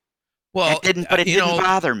it didn't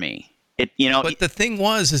bother me. But the thing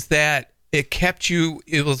is that it kept you.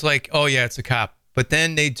 It was like, oh yeah, it's a cop. But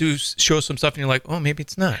then they do show some stuff, and you're like, oh, maybe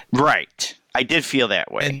it's not. Right. I did feel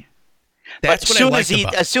that way. And that's what I liked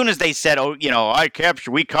about it. As soon as they said, oh,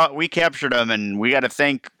 we captured him, and we got to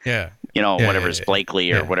thank, whatever his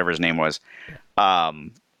Blakely or whatever his name was.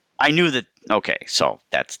 I knew that. Okay, so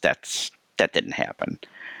that didn't happen.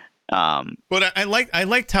 But I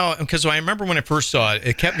liked how, because I remember when I first saw it,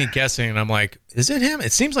 it kept me guessing, and I'm like, is it him?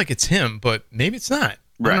 It seems like it's him, but maybe it's not.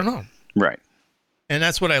 Right. I don't know. Right. And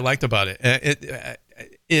that's what I liked about it.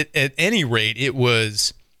 It at any rate, it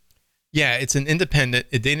was, it's an independent.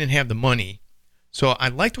 They didn't have the money, so I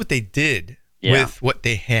liked what they did with what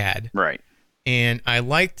they had. Right. And I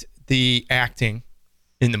liked the acting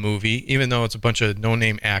in the movie, even though it's a bunch of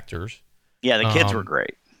no-name actors. Yeah, the kids were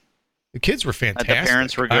great. The kids were fantastic. The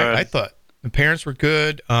parents were good. I thought the parents were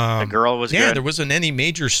good. The girl was good. Yeah, there wasn't any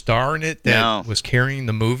major star in it that was carrying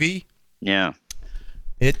the movie. Yeah.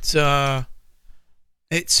 It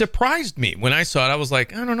surprised me when I saw it. I was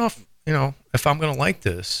like, I don't know if I'm going to like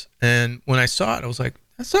this. And when I saw it, I was like,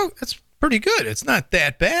 that's pretty good. It's not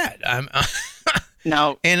that bad.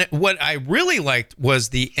 No. And what I really liked was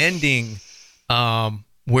the ending,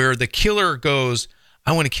 where the killer goes,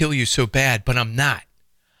 I want to kill you so bad, but I'm not.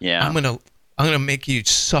 Yeah. I'm gonna make you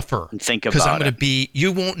suffer. And think about it. Because I'm gonna be.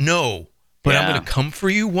 You won't know, but I'm gonna come for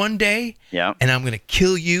you one day. Yeah. And I'm gonna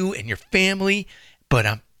kill you and your family,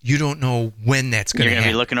 but you don't know when that's gonna happen. You're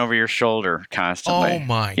gonna be looking over your shoulder constantly. Oh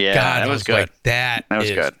my God, that was good. Like, that was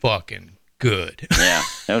good. Fucking good. Yeah,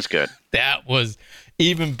 that was good. That was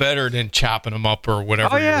even better than chopping them up or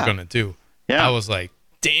whatever you were gonna do. Yeah. I was like,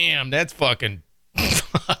 damn, that's fucking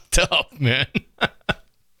fucked up, man.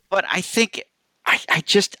 But I think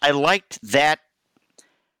I liked that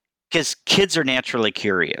because kids are naturally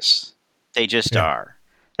curious. They just are,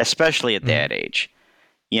 especially at that age.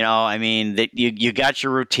 I mean, that you got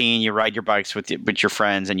your routine. You ride your bikes with your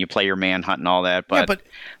friends, and you play your manhunt and all that. But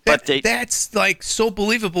that's like so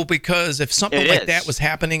believable, because if something like that was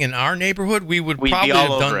happening in our neighborhood, we'd probably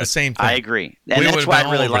have done the same thing. I agree, and that's why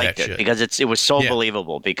I really liked it, because it was so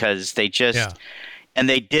believable, because they just. And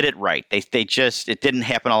they did it right. They just, it didn't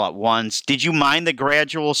happen all at once. Did you mind the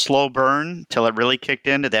gradual slow burn till it really kicked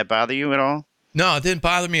in? Did that bother you at all? No, it didn't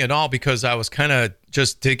bother me at all, because I was kind of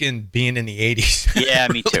just digging being in the 80s. Yeah,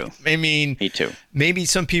 me too. I mean, me too. Maybe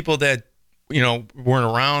some people that,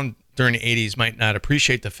 weren't around during the 80s might not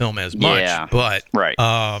appreciate the film as much. But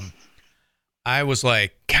I was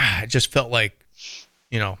like, God, I just felt like,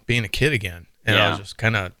 being a kid again. And I was just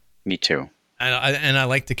kind of. Me too. And I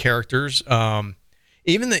like the characters.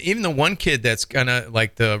 Even the one kid that's kind of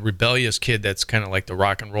like the rebellious kid that's kind of like the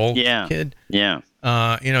rock and roll kid. Yeah.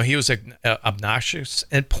 He was obnoxious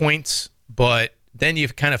at points, but then you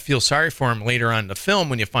kind of feel sorry for him later on in the film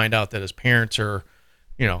when you find out that his parents are,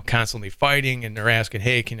 constantly fighting, and they're asking,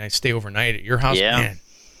 hey, can I stay overnight at your house? Yeah. Man.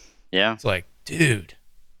 Yeah. It's like, dude.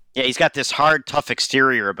 Yeah, he's got this hard, tough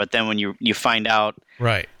exterior, but then when you find out.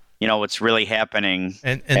 Right. What's really happening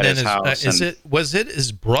and at then his house. Was it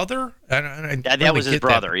his brother? That was his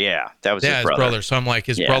brother, yeah. That was his brother. So I'm like,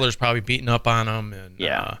 his brother's probably beating up on him. And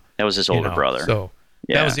that was his older brother. So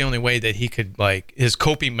that was the only way that he could, like, his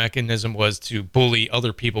coping mechanism was to bully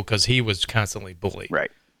other people, because he was constantly bullied.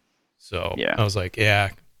 Right. So I was like, yeah,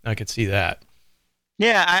 I could see that.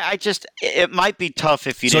 Yeah, I just it might be tough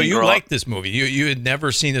if you didn't. So you like this movie? You had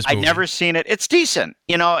never seen this movie? I'd never seen it. It's decent.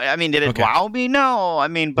 I mean, did it wow me? No. I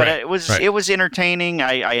mean, but it was entertaining.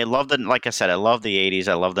 I love like I said, I love the 80s.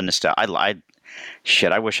 I love the nostalgia.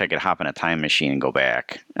 I wish I could hop in a time machine and go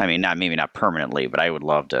back. I mean, maybe not permanently, but I would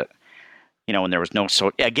love to. When there was no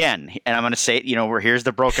again, and I'm going to say, here's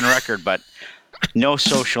the broken record, but no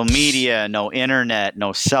social media, no internet,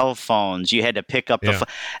 no cell phones. You had to pick up the phone.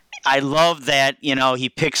 I love that,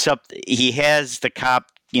 he has the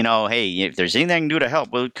cop, hey, if there's anything I can do to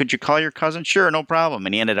help, well, could you call your cousin? Sure, no problem.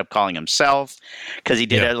 And he ended up calling himself because he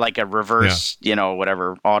did a reverse,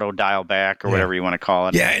 whatever, auto dial back or whatever you want to call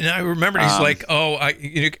it. Yeah, and I remember he's like, oh,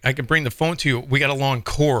 I can bring the phone to you. We got a long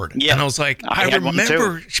cord. Yeah. And I was like, I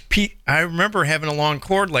remember having a long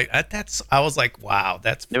cord like that. I was like, wow,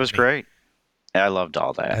 that's funny. It was great. I loved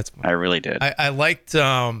all that. I really did. I liked,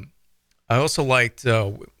 I also liked,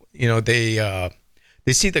 they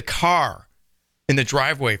see the car in the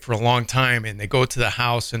driveway for a long time, and they go to the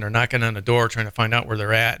house and they're knocking on the door trying to find out where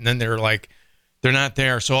they're at, and then they're like, they're not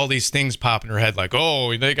there. So all these things pop in their head, like,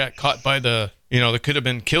 oh, they got caught by they could have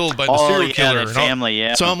been killed by the serial killer. The family,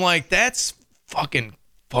 yeah. So I'm like, that's fucking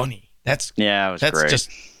funny. It was great. Just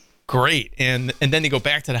great. And then they go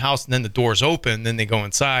back to the house, and then the door's open, then they go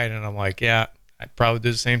inside, and I'm like, yeah, I'd probably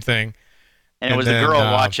do the same thing. And it was the girl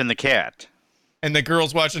watching the cat. And the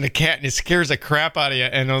girl's watching the cat, and it scares the crap out of you.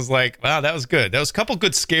 And I was like, wow, that was good. There was a couple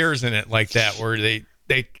good scares in it like that where they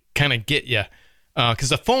kind of get you. Because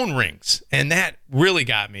the phone rings, and that really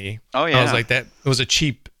got me. Oh, yeah. I was like, it was a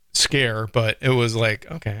cheap scare, but it was like,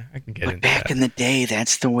 okay, I can get into that. Back in the day,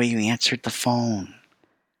 that's the way you answered the phone.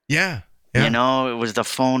 Yeah. It was the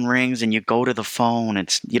phone rings, and you go to the phone.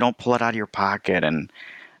 You don't pull it out of your pocket. And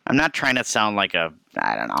I'm not trying to sound like I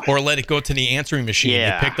don't know. Or let it go to the answering machine.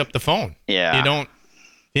 Yeah. You picked up the phone. Yeah.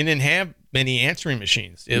 You didn't have many answering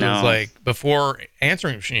machines. It was like before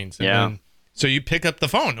answering machines. And so you pick up the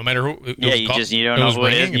phone no matter who. You don't know who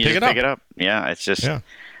it is. You just pick it up. Yeah, it's just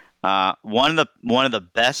one of the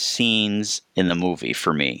best scenes in the movie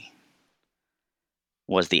for me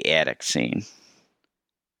was the attic scene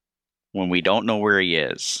when we don't know where he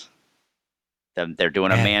is. They're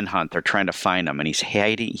doing a manhunt. They're trying to find him, and he's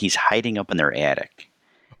hiding up in their attic.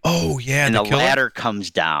 Oh, yeah. And the ladder comes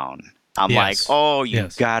down. I'm like, oh, you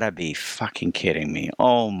gotta be fucking kidding me.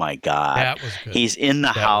 Oh, my God. That was good. He's in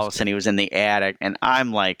the house, and he was in the attic, and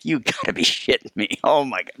I'm like, you gotta be shitting me. Oh,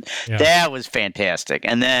 my God. Yeah. That was fantastic.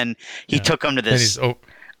 And then he took him to this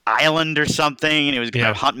island or something, and he was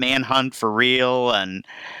going to manhunt for real, and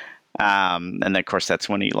of course, that's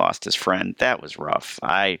when he lost his friend. That was rough.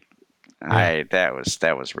 That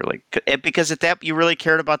was really good. Because at that you really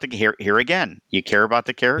cared about here again. You care about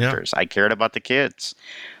the characters. I cared about the kids.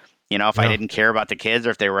 If I didn't care about the kids,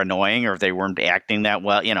 or if they were annoying, or if they weren't acting that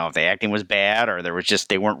well, if the acting was bad, or they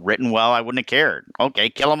weren't written well, I wouldn't have cared. Okay,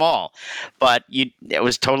 kill them all. But it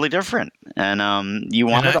was totally different, and you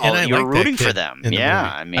wanted you were rooting for them.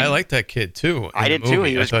 Yeah, I mean, I liked that kid too. I did too.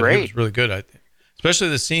 He was great. He was really good. Especially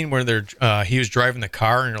the scene where he was driving the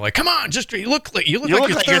car, and you're like, "Come on, you look like you're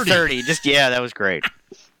 30. That was great.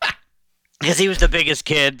 Because he was the biggest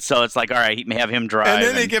kid, so it's like, all right, have him drive. And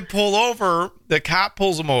then they get pulled over. The cop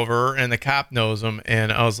pulls him over, and the cop knows him.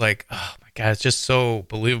 And I was like, oh my God, it's just so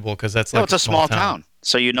believable because that's like it's a small town,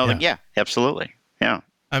 so you know them. Yeah, absolutely. Yeah.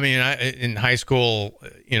 I mean, in high school,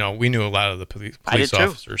 we knew a lot of the police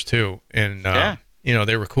officers too, and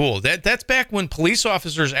they were cool. That's back when police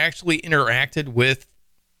officers actually interacted with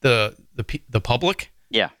the public.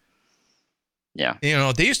 Yeah. Yeah.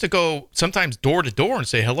 They used to go sometimes door to door and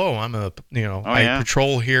say, hello, I'm I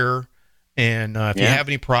patrol here. And if you have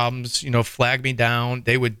any problems, flag me down.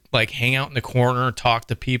 They would like hang out in the corner, talk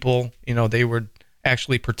to people. They would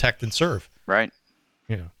actually protect and serve. Right.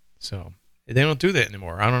 So they don't do that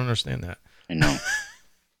anymore. I don't understand that. I know.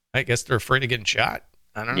 I guess they're afraid of getting shot.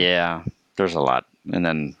 I don't know. Yeah. There's a lot. And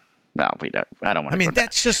then, I don't want to. I mean,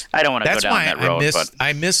 that's just. I don't want to go down that road.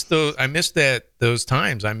 I miss those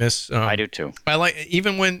times. I miss. I do too. I like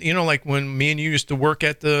even when like when me and you used to work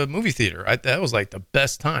at the movie theater. That was like the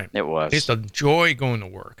best time. It was. I used to enjoy going to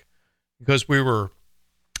work because we were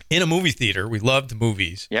in a movie theater. We loved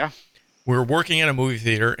movies. Yeah. We were working at a movie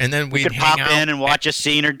theater, and then we'd could hang pop in and watch a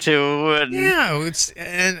scene or two.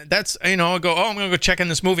 And that's I'll go. Oh, I'm gonna go check in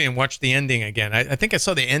this movie and watch the ending again. I think I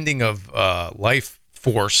saw the ending of Life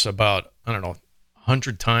Force about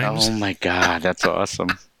 100 times. Oh my God, that's awesome.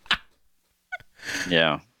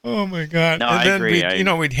 Yeah. Oh my God. No, and then I agree.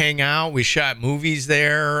 We'd hang out. We shot movies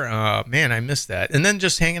there. Man, I miss that. And then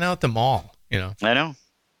just hanging out at the mall. I know.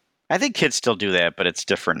 I think kids still do that, but it's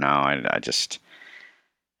different now.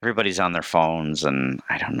 everybody's on their phones, and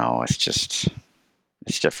I don't know. It's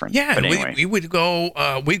different. Yeah, but anyway. we would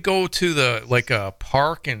go. We'd go to a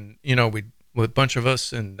park, and we'd with a bunch of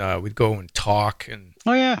us, and we'd go and talk and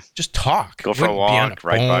just talk. Go for a walk,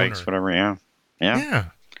 ride bikes, whatever. Yeah.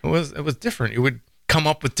 It was different. It would come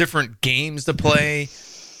up with different games to play.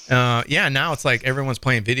 Now it's like everyone's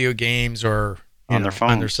playing video games or on their phone,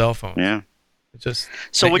 on their cell phone. Yeah.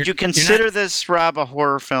 So would you consider this, Rob, a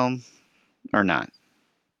horror film or not?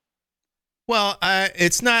 Well,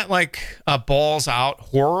 it's not like a balls out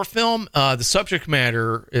horror film. The subject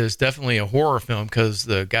matter is definitely a horror film because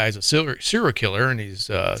the guy's a serial killer and he's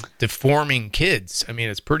deforming kids. I mean,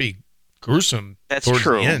 it's pretty gruesome. That's towards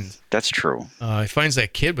true. The end. That's true. He finds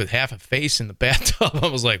that kid with half a face in the bathtub. I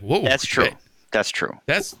was like, whoa. That's true. That's true.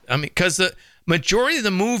 Because the majority of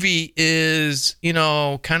the movie is,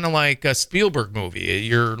 kind of like a Spielberg movie.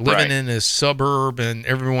 You're living in a suburb and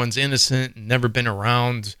everyone's innocent and never been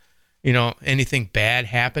around anything bad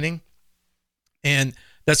happening. And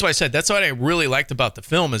that's why I said, that's what I really liked about the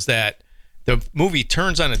film is that the movie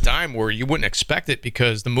turns on a dime where you wouldn't expect it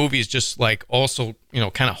because the movie is just like also,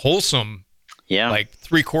 kind of wholesome. Yeah. Like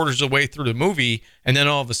 3/4 of the way through the movie. And then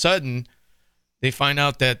all of a sudden they find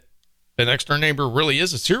out that the next door neighbor really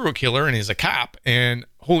is a serial killer and he's a cop and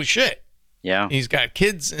holy shit. Yeah. He's got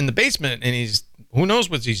kids in the basement and who knows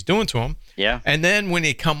what he's doing to them. Yeah. And then when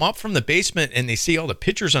they come up from the basement and they see all the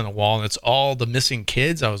pictures on the wall and it's all the missing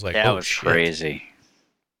kids, I was like, that was shit. Crazy.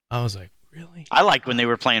 I was like, really? I liked when they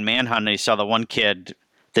were playing Manhunt and they saw the one kid,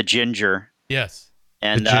 the ginger. Yes.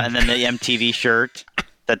 And then the MTV shirt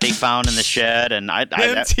that they found in the shed. And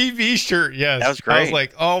MTV shirt, yes. That was great. I was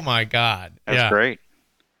like, oh my God. That was great.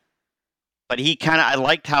 But I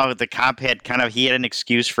liked how the cop he had an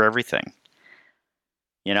excuse for everything.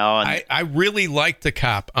 And I really liked the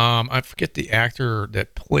cop. I forget the actor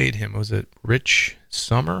that played him. Was it Rich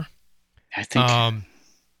Sommer? I think.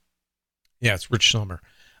 Yeah, it's Rich Sommer.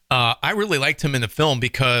 I really liked him in the film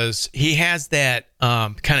because he has that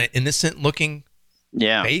kind of innocent looking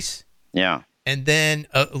face. Yeah. And then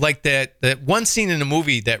like that one scene in the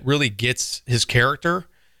movie that really gets his character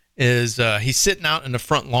is he's sitting out in the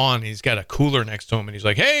front lawn and he's got a cooler next to him and he's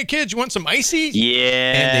like, hey kids, you want some ices?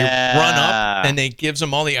 Yeah. And they run up and they gives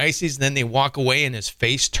him all the ices and then they walk away and his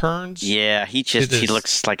face turns. Yeah, he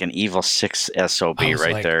looks like an evil 6 SOB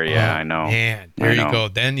right there. Yeah, I know. Man, there you go.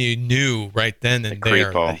 Then you knew right then and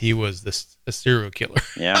there that he was a serial killer.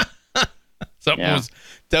 Yeah. Something was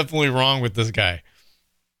definitely wrong with this guy.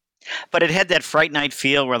 But it had that Fright Night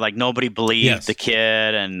feel where like nobody believed the kid,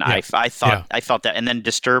 and I felt that, and then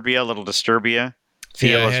a little Disturbia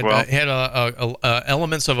feel as well. It had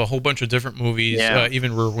elements of a whole bunch of different movies.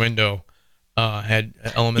 Even Rear Window had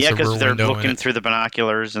elements of Rear Window. Yeah, because they're looking through the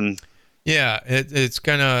binoculars and. Yeah, it's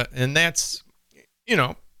kind of, and that's,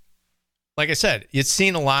 like I said, you'd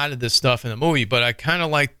seen a lot of this stuff in the movie, but I kind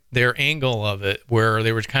of like their angle of it, where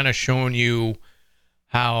they were kind of showing you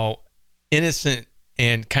how innocent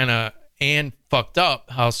and fucked up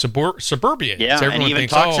how suburbia is. Yeah, and he even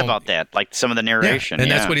talks about that, like some of the narration. Yeah.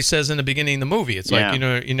 And that's what he says in the beginning of the movie. It's like,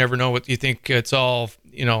 you never know what you think. It's all,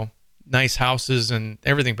 nice houses and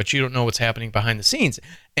everything, but you don't know what's happening behind the scenes.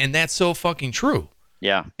 And that's so fucking true.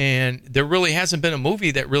 Yeah. And there really hasn't been a movie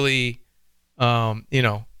that really, kind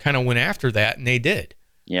of went after that, and they did.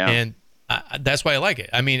 Yeah. And that's why I like it.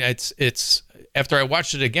 I mean, it's after I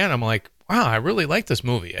watched it again, I'm like, wow, I really like this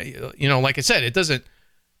movie. Like I said, it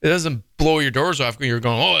doesn't blow your doors off. You're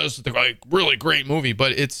going, oh, this is a really great movie,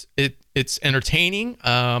 but it's entertaining.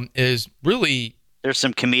 Is really, there's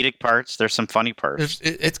some comedic parts. There's some funny parts.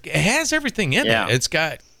 It has everything in it. It's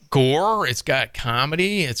got gore. It's got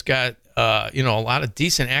comedy. It's got a lot of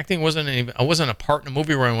decent acting. I wasn't a part in the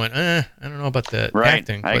movie where I went, I don't know about the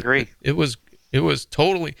acting. I agree. It was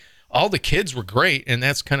totally. All the kids were great, and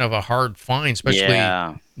that's kind of a hard find,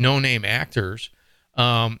 especially no-name actors.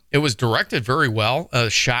 It was directed very well,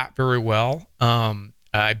 shot very well.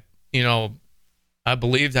 I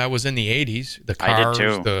believed I was in the 80s. The cars,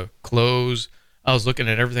 the clothes. I was looking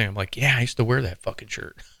at everything. I'm like, yeah, I used to wear that fucking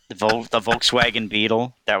shirt. The Volkswagen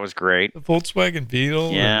Beetle, that was great. The Volkswagen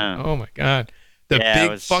Beetle. Yeah. Oh my God. The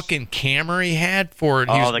big fucking camera he had for it.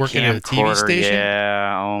 He was working at a TV station.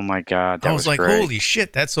 Yeah. Oh my God. I was like, great. holy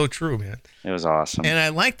shit, that's so true, man. It was awesome. And I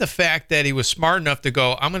like the fact that he was smart enough to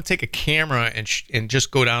go, I'm going to take a camera and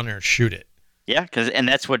just go down there and shoot it. Yeah, and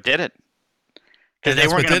that's what did it. Because they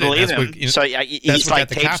weren't going to believe him. So he's like,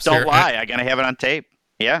 tapes don't lie. I got to have it on tape.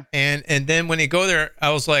 Yeah. And then when they go there,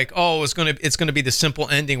 I was like, oh, it's gonna be the simple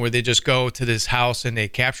ending where they just go to this house and they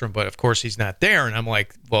capture him, but of course he's not there. And I'm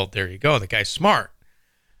like, well, there you go. The guy's smart.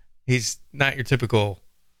 He's not your typical,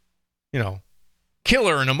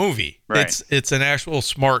 killer in a movie. Right. It's an actual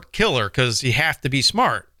smart killer because you have to be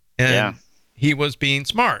smart. And he was being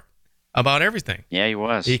smart about everything. Yeah, he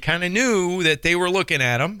was. He kind of knew that they were looking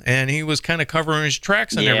at him, and he was kind of covering his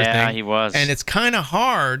tracks and everything. Yeah, he was. And it's kind of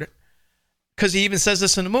hard because he even says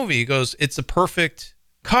this in the movie. He goes, it's the perfect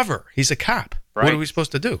cover. He's a cop. Right. What are we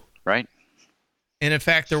supposed to do? Right. And in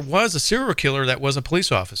fact, there was a serial killer that was a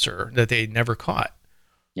police officer that they never caught.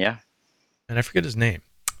 Yeah. And I forget his name.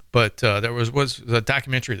 But there was a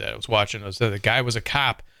documentary that I was watching. It was the guy was a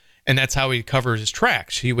cop, and that's how he covered his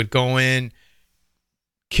tracks. He would go in,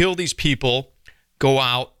 kill these people, go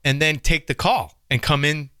out, and then take the call and come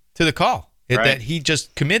in to the call that he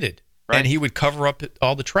just committed. Right. And he would cover up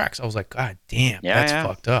all the tracks. I was like, God damn, that's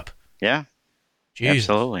fucked up. Yeah. Jesus.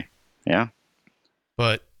 Absolutely. Yeah.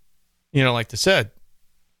 But, like they said,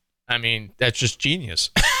 I mean, that's just genius.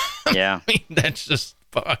 Yeah. I mean, that's just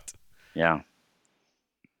fucked. Yeah.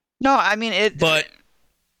 No, I mean, But,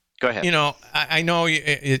 go ahead. I know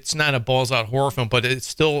it's not a balls-out horror film, but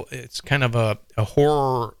it's kind of a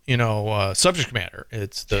horror, subject matter.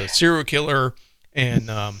 It's the serial killer and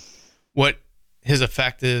what his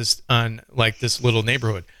effect is on, like, this little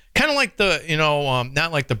neighborhood. Kind of like the,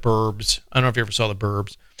 not like The Burbs. I don't know if you ever saw The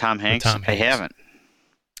Burbs. Tom Hanks? I haven't.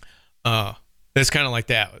 It's kind of like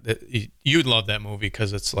that. You'd love that movie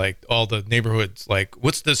because it's like all the neighborhoods, like,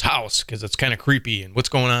 what's this house? Because it's kind of creepy and what's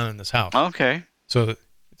going on in this house. Okay. So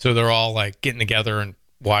they're all like getting together and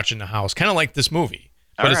watching the house, kind of like this movie,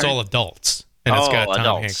 but it's all adults and it's got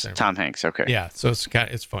Tom Hanks. Tom Hanks. Okay. Yeah. So it's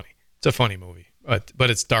funny. It's a funny movie, but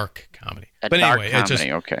it's dark comedy.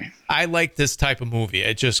 Okay. I like this type of movie.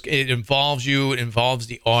 It involves you. It involves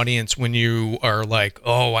the audience when you are like,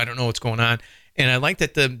 oh, I don't know what's going on. And I like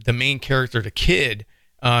that the main character, the kid,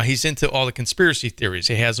 he's into all the conspiracy theories.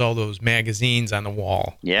 He has all those magazines on the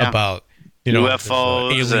wall about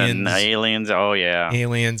UFOs and aliens. Oh yeah,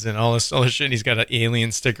 aliens and all this other shit. He's got an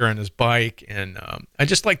alien sticker on his bike, and I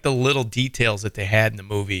just like the little details that they had in the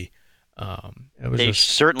movie. They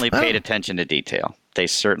certainly paid attention to detail. They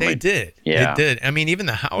did. Yeah, they did. I mean, even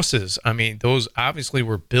the houses. I mean, those obviously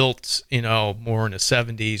were built, more in the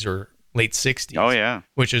 70s or late 60s. Oh yeah,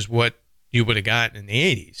 which is what you would have gotten in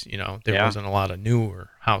the 80s. There wasn't a lot of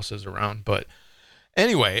newer houses around. But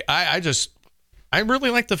anyway, I really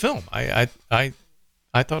liked the film. I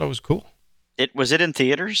thought it was cool. Was it in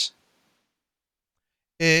theaters?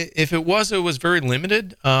 If it was very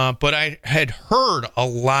limited. But I had heard a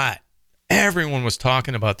lot. Everyone was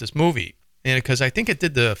talking about this movie, and because I think it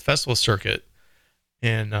did the festival circuit,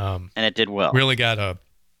 and it did well. Really got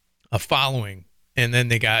a following, and then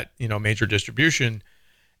they got major distribution.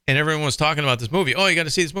 And everyone was talking about this movie. Oh, you got to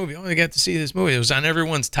see this movie. Oh, you got to see this movie. It was on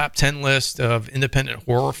everyone's top 10 list of independent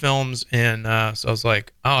horror films. And so I was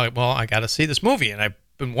like, oh, well, I got to see this movie. And I've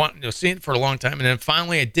been wanting to see it for a long time. And then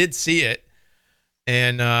finally I did see it.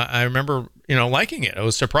 And I remember, liking it.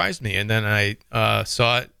 It surprised me. And then I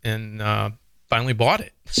saw it and finally bought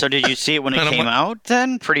it. So did you see it when it came out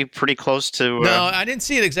then? Pretty close to... No, I didn't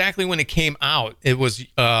see it exactly when it came out. It was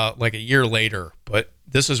like a year later. But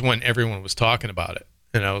this is when everyone was talking about it.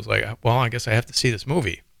 And I was like, well, I guess I have to see this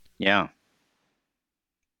movie. Yeah.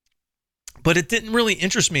 But it didn't really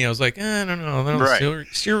interest me. I was like, I don't know.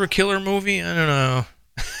 Serial killer movie? I don't know.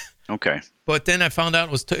 Okay. But then I found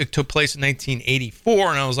out it took place in 1984,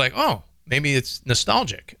 and I was like, oh, maybe it's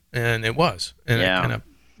nostalgic. And it was. And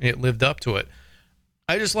it lived up to it.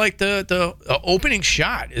 I just like the opening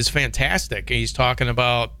shot is fantastic. He's talking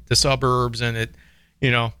about the suburbs and it,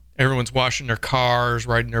 everyone's washing their cars,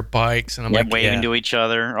 riding their bikes, and I'm like, waving to each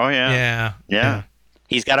other. Oh yeah. Yeah.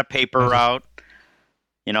 He's got a paper route.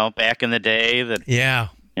 Back in the day that. Yeah.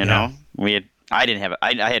 We had. I didn't have.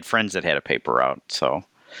 I had friends that had a paper route. So.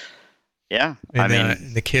 Yeah.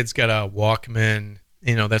 And the kid's got a Walkman.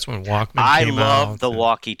 That's when Walkman came out. I love the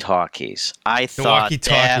walkie-talkies. I thought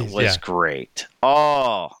that was great.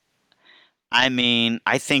 Oh.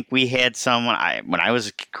 I think we had some when I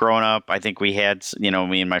was growing up. I think we had, me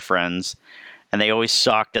and my friends, and they always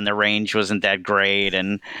sucked, and the range wasn't that great,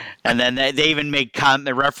 and then they even made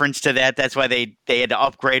the reference to that. That's why they had to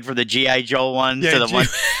upgrade from the G.I. Joe ones to the one.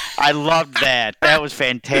 I loved that. That was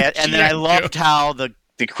fantastic. And then I loved how the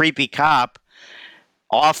creepy cop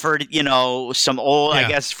offered, some old, I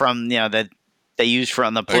guess from that they used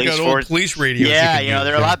from the police force. Police radios. Yeah,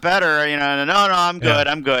 they're a lot better. No, I'm good.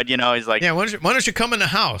 I'm good. He's like, yeah. Why don't you come in the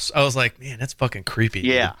house? I was like, man, that's fucking creepy.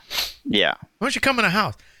 Yeah, dude. Yeah. Why don't you come in the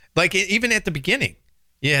house? Like even at the beginning,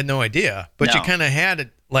 you had no idea, but you kind of had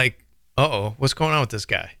it. Like, what's going on with this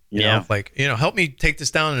guy? You know, help me take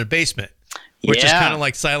this down in the basement, which is kind of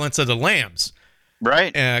like Silence of the Lambs.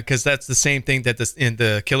 Right. Because that's the same thing that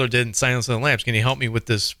the killer did in Silence of the Lambs. Can you help me with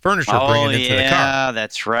this furniture? Bring it into the car. Yeah,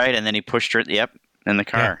 that's right. And then he pushed her. Yep, in the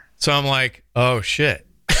car. Yeah. So I'm like, oh shit.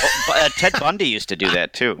 Ted Bundy used to do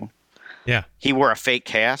that too. Yeah. He wore a fake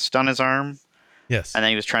cast on his arm. Yes. And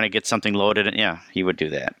then he was trying to get something loaded, and he would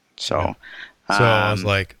do that. So. Yeah. So I was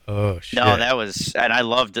like, oh shit. No, that was, and I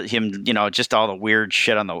loved him. Just all the weird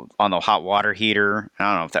shit on the hot water heater. I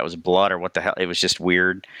don't know if that was blood or what the hell. It was just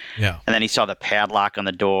weird. Yeah. And then he saw the padlock on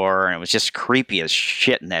the door, and it was just creepy as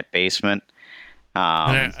shit in that basement.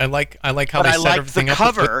 And I like how they set everything the up.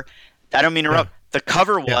 Cover. I don't mean to interrupt. Yeah. The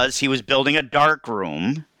cover was he was building a dark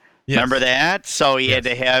room. Yes. Remember that? So he had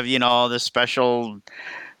to have the special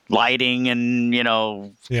lighting and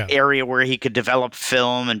area where he could develop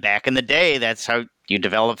film, and back in the day that's how you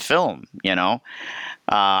develop film.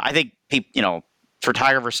 I think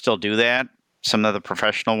photographers still do that, some of the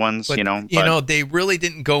professional ones. But, they really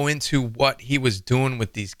didn't go into what he was doing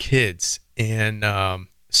with these kids, and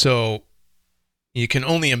so you can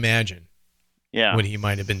only imagine what he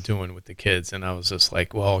might have been doing with the kids. And I was just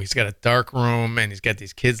like, well, he's got a dark room and he's got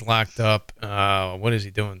these kids locked up. What is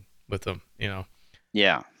he doing with them? Kind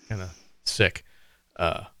of sick.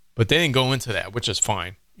 But they didn't go into that, which is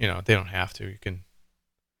fine. They don't have to. You can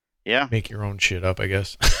make your own shit up, I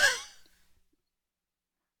guess.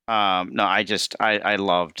 No, I just thought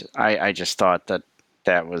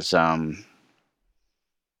that was I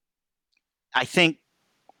think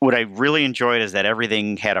what I really enjoyed is that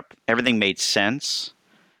everything made sense.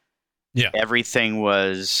 Yeah. Everything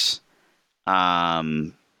was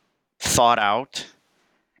thought out,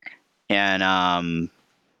 and I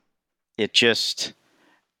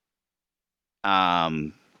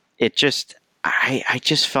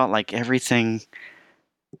just felt like everything.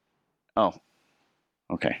 Oh,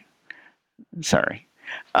 okay. Sorry.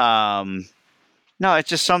 No, it's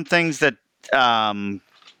just some things that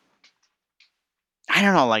I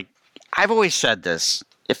don't know. Like, I've always said this: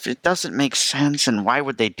 if it doesn't make sense, and why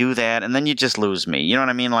would they do that? And then you just lose me. You know what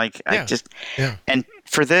I mean? Like, And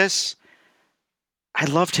for this, I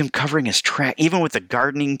loved him covering his track, even with the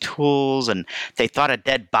gardening tools. And they thought a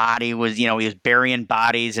dead body was, he was burying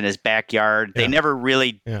bodies in his backyard. They never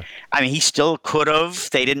really. Yeah. I mean, he still could have.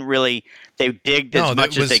 They didn't really. They digged as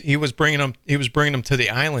much as they. He was bringing them to the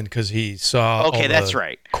island because he saw. Okay, that's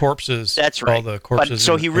right. Corpses. That's right. All the corpses.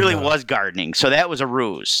 So he really was gardening. So that was a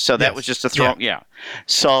ruse. So that was just a throw. Yeah.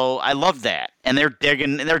 So I love that. And they're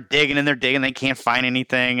digging and they're digging and they're digging. They can't find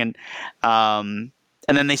anything. And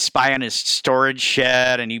then they spy on his storage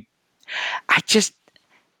shed. And it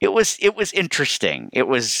was interesting. It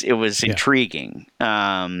was intriguing.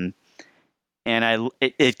 And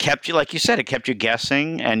it kept you, like you said, it kept you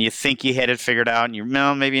guessing, and you think you had it figured out, and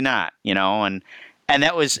no, maybe not, and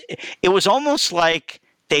it was almost like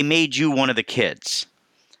they made you one of the kids.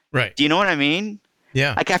 Right. Do you know what I mean?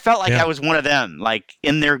 Yeah. Like I felt like I was one of them, like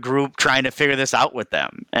in their group trying to figure this out with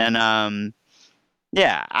them. And I don't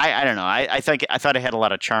know. I thought it had a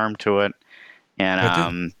lot of charm to it.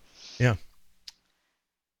 And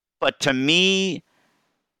but to me,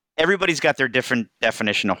 everybody's got their different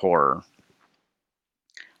definition of horror.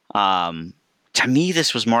 To me,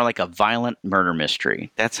 this was more like a violent murder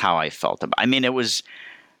mystery. That's how I felt about it. I mean, it was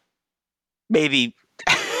maybe,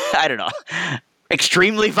 I don't know,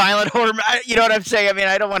 extremely violent horror. You know what I'm saying? I mean,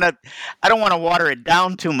 I don't want to water it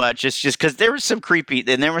down too much. It's just because there was some creepy,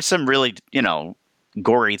 and there were some really,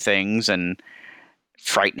 gory things and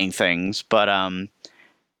frightening things. But, I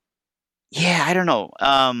don't know.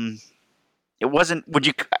 It wasn't.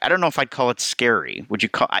 I don't know if I'd call it scary. Would you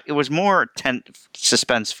call it was more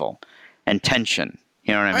suspenseful and tension?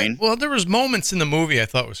 You know what I mean? Well, there was moments in the movie I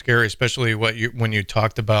thought were scary, especially when you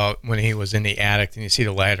talked about when he was in the attic and you see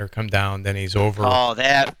the ladder come down, then he's over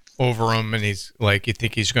him, and he's like, you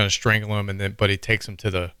think he's going to strangle him, but he takes him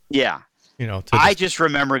to the I just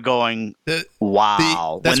remember going,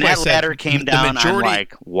 wow. When that ladder came down, I'm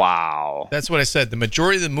like, wow. That's what I said. The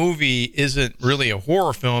majority of the movie isn't really a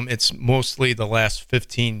horror film. It's mostly the last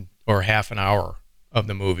 15 or half an hour of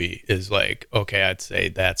the movie is like, okay, I'd say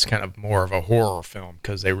that's kind of more of a horror film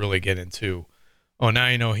because they really get into,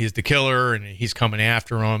 now he's the killer and he's coming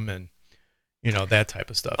after him and, that type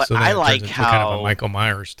of stuff. But so I like how kind of a Michael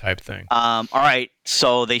Myers type thing. All right.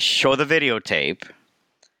 So they show the videotape.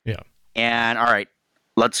 Yeah. And all right,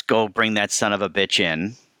 let's go bring that son of a bitch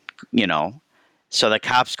in, So the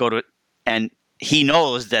cops go to, and he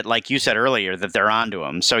knows that, like you said earlier, that they're onto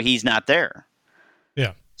him. So he's not there.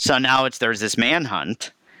 Yeah. So now there's this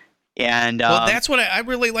manhunt. And well, that's what I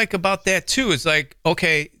really like about that too. It's like,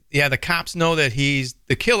 okay, yeah, the cops know that he's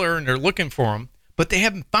the killer and they're looking for him, but they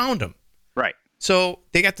haven't found him. Right. So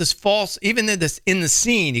they got this false, even in the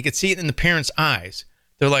scene, you could see it in the parents' eyes.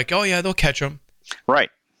 They're like, oh yeah, they'll catch him. Right.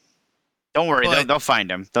 Don't worry, they'll find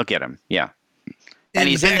him. They'll get him. Yeah. And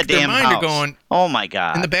he's in the damn house. Going, oh my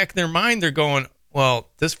God. In the back of their mind, they're going, well,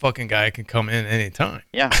 this fucking guy can come in anytime.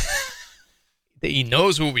 Yeah. He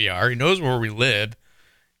knows who we are. He knows where we live.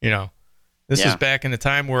 This is back in the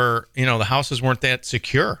time where, the houses weren't that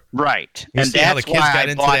secure. Right. And that's why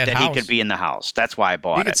I bought that he could be in the house. That's why I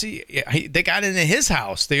bought it. You could see, they got into his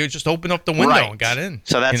house. They just opened up the window and got in.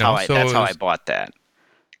 So that's how I bought that.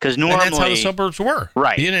 Because normally, and that's how the suburbs were.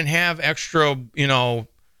 Right. You didn't have extra,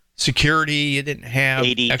 security. You didn't have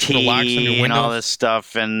ADT extra locks on your windows. And all this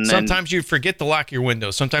stuff. And sometimes you forget to lock your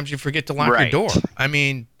windows. Sometimes you forget to lock your door. I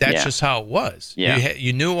mean, that's just how it was. Yeah.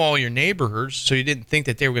 You knew all your neighbors, so you didn't think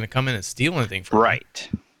that they were going to come in and steal anything from you. Right.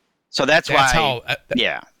 So that's how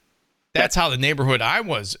the neighborhood I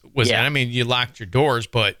was in. I mean, you locked your doors,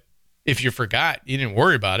 but if you forgot, you didn't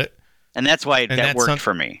worry about it. And that's why that worked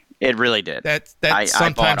for me. It really did.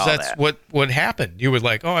 Sometimes that's what happened. You would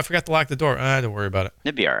like, oh, I forgot to lock the door. Don't worry about it.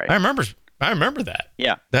 It'd be all right. I remember that.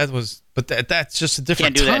 Yeah. That's just a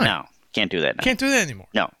different time. Can't do that anymore.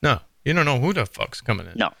 No. You don't know who the fuck's coming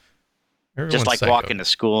in. No. Everyone's just like psycho. Walking to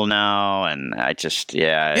school now, and I just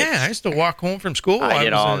I used to walk home from school. I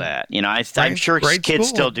did all that. I'm sure kids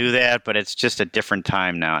still do that, but it's just a different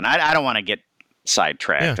time now. And I don't want to get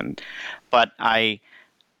sidetracked, but I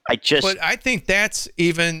think that's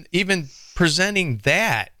even presenting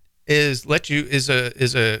that is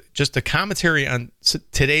just a commentary on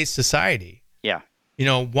today's society. Yeah.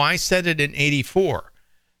 Why set it in 84?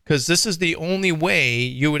 Because this is the only way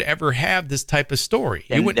you would ever have this type of story.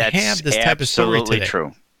 You wouldn't have this type of story today. Absolutely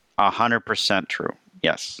true. 100% true.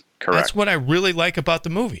 Yes. Correct. That's what I really like about the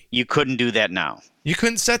movie. You couldn't do that now. You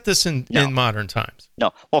couldn't set this in modern times.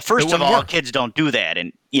 No. Well, first of all, kids don't do that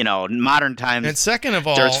in modern times. And second of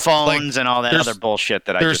all, there's phones and all that other bullshit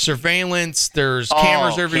that there's surveillance, there's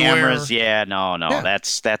cameras everywhere. Cameras, no. Yeah.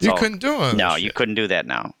 That's you all. Couldn't do it. No, you couldn't do that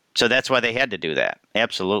now. So that's why they had to do that.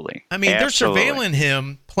 Absolutely. I mean, they're surveilling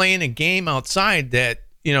him playing a game outside that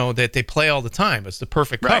they play all the time. It's the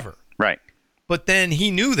perfect cover. Right. But then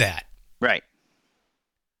he knew that. Right.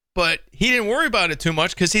 But he didn't worry about it too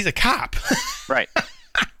much because he's a cop. Right.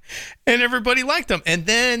 And everybody liked him. And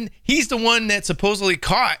then he's the one that supposedly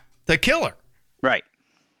caught the killer. Right.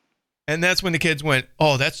 And that's when the kids went,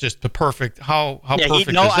 "Oh, that's just the perfect. How perfect is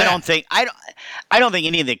that?" I don't think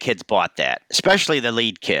any of the kids bought that, especially the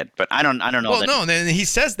lead kid. But I don't know. Well, no. And then he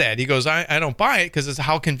says that he goes, "I don't buy it because it's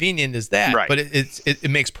how convenient is that?" Right. But it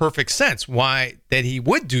makes perfect sense why that he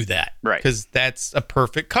would do that. Right. Because that's a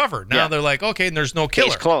perfect cover. Now they're like, okay, and there's no killer.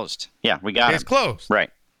 Case closed. Yeah, we got it. Case closed. Right.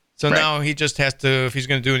 So now he just has to, if he's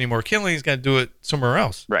going to do any more killing, he's got to do it somewhere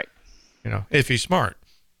else. Right. If he's smart.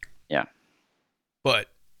 Yeah. But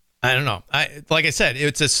I don't know. Like I said,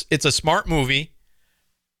 it's a smart movie.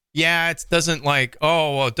 Yeah, it doesn't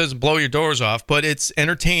it doesn't blow your doors off, but it's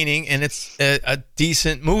entertaining and it's a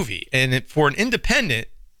decent movie. And for an independent,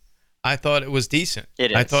 I thought it was decent.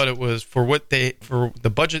 It is. I thought it was for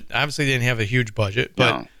the budget. Obviously, they didn't have a huge budget,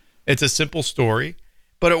 but it's a simple story,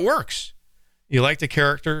 but it works. You like the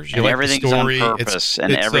characters, you like the story. Everything's on purpose,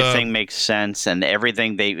 and everything makes sense, and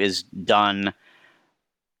everything is done.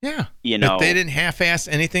 Yeah, they didn't half-ass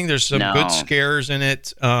anything. There's some good scares in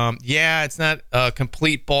it. It's not a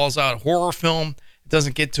complete balls-out horror film. It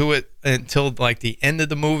doesn't get to it until like the end of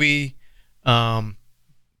the movie. But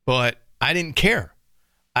I didn't care.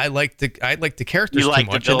 I like the characters too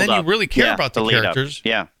much, and then you really care about the characters.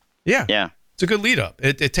 Yeah. It's a good lead-up.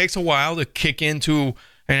 It takes a while to kick into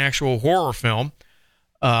an actual horror film,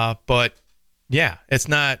 but it's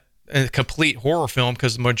not a complete horror film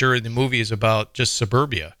because the majority of the movie is about just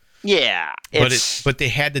suburbia. Yeah, but they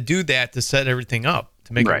had to do that to set everything up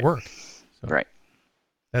to make it work. So right.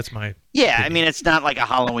 That's my opinion. I mean, it's not like a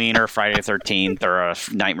Halloween or Friday the 13th or a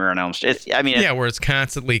Nightmare on Elm Street. Where it's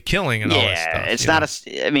constantly killing and all that stuff. It's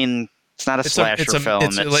not a slasher film.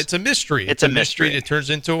 It's a mystery. It's a mystery that turns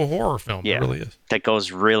into a horror film. Yeah, it really is. That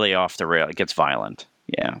goes really off the rail. It gets violent.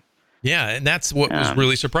 Yeah. Yeah, and that's what was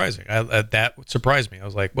really surprising. That surprised me. I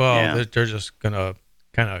was like, well, they're just going to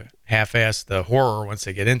kind of half-ass the horror once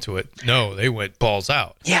they get into it. No, they went balls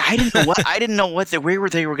out. Yeah, I didn't know where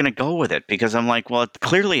they were going to go with it because I'm like, well,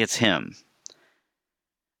 clearly it's him.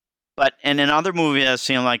 But in other movies, I've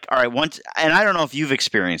seen like, all right, and I don't know if you've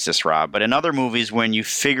experienced this, Rob, but in other movies, when you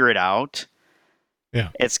figure it out,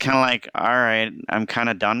 it's kind of like, all right, I'm kind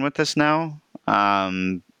of done with this now.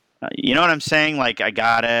 You know what I'm saying? Like, I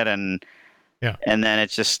got it, and then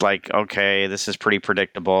it's just like, okay, this is pretty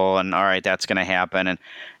predictable, and all right, that's going to happen, and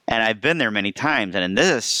I've been there many times, and in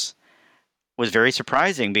this, was very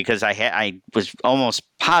surprising because I was almost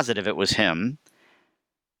positive it was him.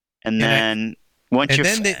 And then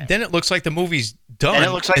then it looks like the movie's done. And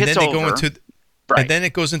it looks like it's over. Right. And then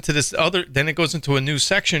it goes into then it goes into a new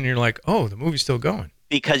section. And you're like, oh, the movie's still going.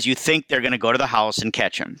 Because you think they're going to go to the house and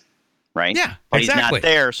catch him, right? Yeah, but exactly. He's not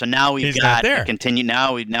there. So now we've got to continue.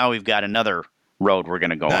 Now we've got another road we're going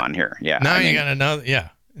to go on here. Yeah. Now got another. Yeah.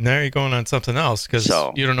 Now you're going on something else because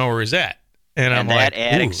you don't know where he's at. And I'm like,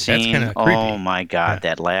 attic scene, that's kind of creepy. Oh my God,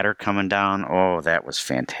 that ladder coming down. Oh, that was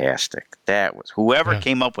fantastic. That was whoever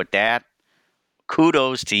came up with that.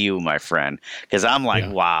 Kudos to you, my friend, because I'm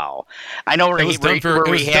like, wow. I know we're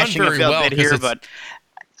rehashing a film bit here, but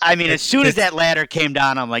I mean, as soon as that ladder came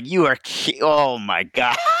down, I'm like, oh my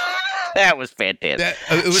God. That was fantastic.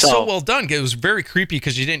 It was so well done. It was very creepy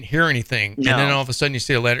because you didn't hear anything, and then all of a sudden you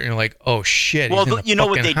see a ladder, and you're like, "Oh shit!" Well, you know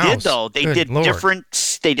what they did though? They did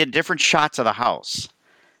different shots of the house.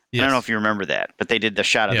 Yes. I don't know if you remember that, but they did the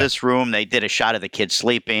shot of this room. They did a shot of the kids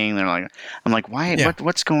sleeping. They're like, I'm like, why? Yeah.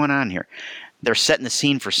 What's going on here? They're setting the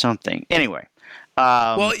scene for something. Anyway.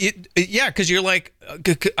 Because you're like,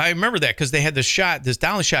 I remember that because they had this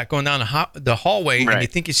dolly shot going down the hallway, and you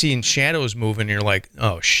think you're seeing shadows moving. And you're like,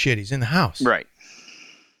 oh shit, he's in the house, right?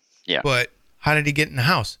 Yeah. But how did he get in the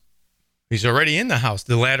house? He's already in the house.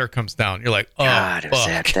 The ladder comes down. You're like, oh, God,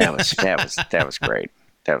 that was great.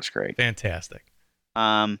 That was great. Fantastic.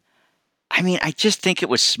 I mean, I just think it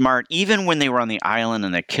was smart. Even when they were on the island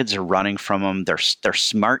and the kids are running from them, they're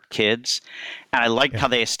smart kids, and I liked how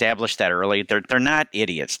they established that early. They're not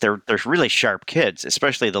idiots. They're really sharp kids,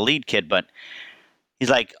 especially the lead kid. But he's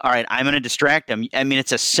like, "All right, I'm going to distract them." I mean,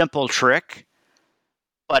 it's a simple trick,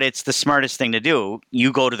 but it's the smartest thing to do.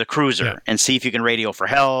 You go to the cruiser and see if you can radio for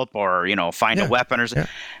help, or find a weapon or something.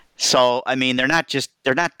 Yeah. So, I mean, they're not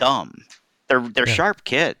dumb. They're sharp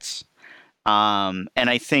kids, and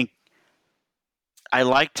I think. I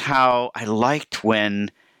liked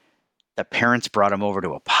when the parents brought him over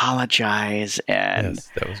to apologize, and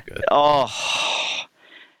that was good. Oh,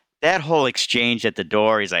 that whole exchange at the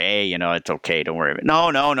door. He's like, "Hey, it's okay. Don't worry about it." No.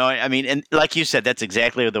 I mean, and like you said, that's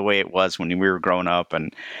exactly the way it was when we were growing up.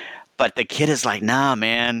 But the kid is like, "Nah,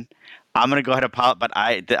 man, I'm gonna go ahead and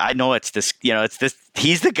apologize." But I know it's this. It's this.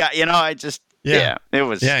 He's the guy. I just it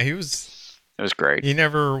was. Yeah, he was. It was great. He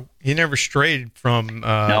never strayed from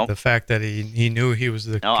the fact that he knew he was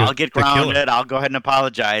the No, I'll get grounded. I'll go ahead and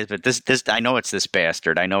apologize, but this I know it's this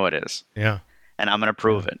bastard. I know it is. Yeah. And I'm going to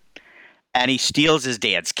prove it. And he steals his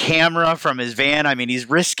dad's camera from his van. I mean, he's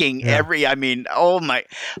risking oh my.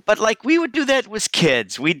 But like we would do that with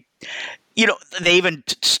kids. They even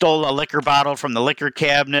stole a liquor bottle from the liquor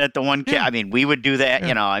cabinet. The one, I mean, we would do that.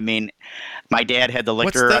 Yeah. I mean, my dad had the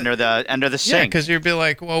liquor under the sink. Yeah, because you'd be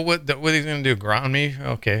like, well, what are you going to do? Ground me?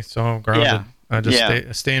 Okay, so I'm grounded. Yeah. I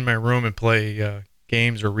just stay in my room and play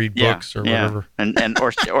games or read books or whatever. And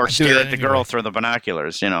or stare at the girl through the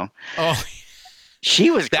binoculars. Oh, she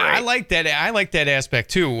was great. I like that. I like that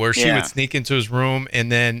aspect too, where she would sneak into his room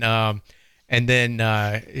and then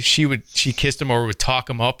she kissed him or would talk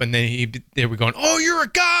him up, and then they were going, "Oh, you're a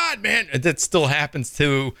god, man!" That still happens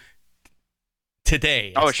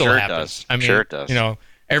today. Oh, it still sure happens. It does. I mean, sure it does.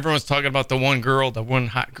 Everyone's talking about the one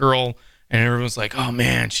hot girl, and everyone's like, "Oh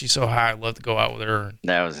man, she's so hot. I'd love to go out with her."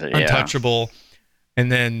 That was it. Untouchable. And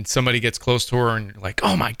then somebody gets close to her, and you're like,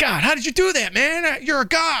 "Oh my god, how did you do that, man? You're a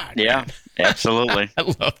god." Yeah, absolutely. I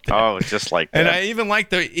love that. Oh, it's just like that. And I even like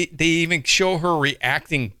they even show her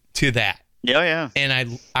reacting to that. Yeah.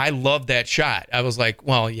 And I love that shot. I was like,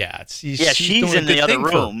 well, she's in the other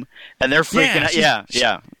room, and they're freaking out.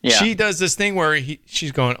 Yeah. She does this thing where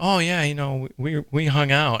she's going, oh yeah, we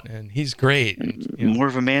hung out, and he's great. And, more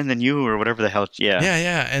of a man than you, or whatever the hell.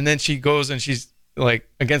 Yeah. And then she goes and she's like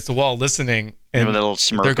against the wall listening, and with a little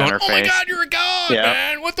smirk they're going, on her face. Oh my god, you're a god,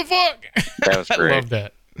 man! What the fuck? That was great. I love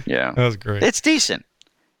that. Yeah, that was great. It's decent.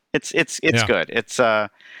 It's good. It's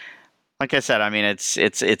like I said, I mean, it's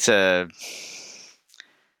a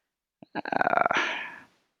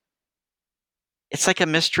it's like a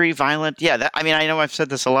mystery, violent. Yeah, I mean, I know I've said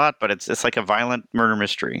this a lot, but it's like a violent murder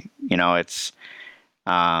mystery. It's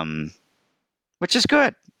which is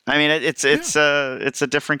good. I mean, it's a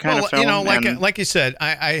different kind of film. Like you said,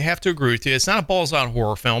 I have to agree with you. It's not a balls out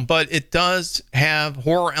horror film, but it does have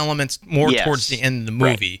horror elements more towards the end of the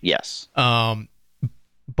movie. Right. Yes.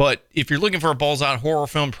 But if you're looking for a balls out horror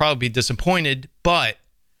film, probably be disappointed. But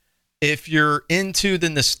if you're into the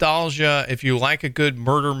nostalgia, if you like a good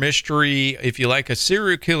murder mystery, if you like a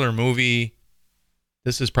serial killer movie,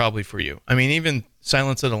 this is probably for you. I mean, even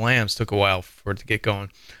Silence of the Lambs took a while for it to get going.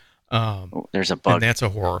 There's a bug. And that's a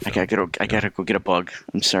horror film. I gotta go get a bug.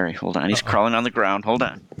 I'm sorry. Hold on. He's crawling on the ground. Hold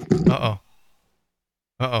on. Uh-oh.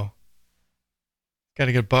 Uh-oh. Got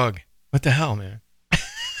to get a bug. What the hell, man?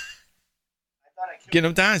 Get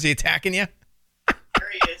him down. Is he attacking you? There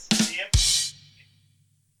he is. See him?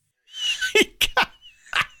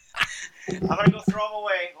 I'm going to go throw him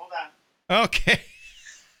away. Hold on. Okay.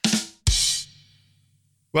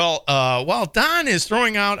 Well, while Don is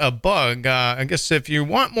throwing out a bug, I guess if you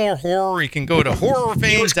want more horror, you can go to horrorvein.com.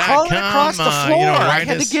 He was crawling across the floor. I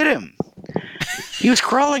had to get him. He was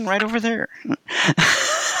crawling right over there.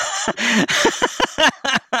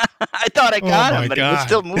 I thought I got him, but he was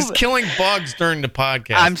still moving. He's killing bugs during the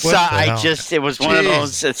podcast. I'm sorry. It was one of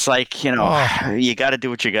those, it's like, you got to do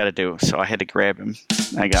what you got to do. So I had to grab him.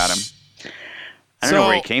 I got him. I don't know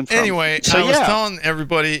where he came from. Anyway, I was telling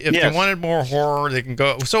everybody if they wanted more horror, they can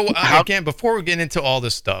go. So again, before we get into all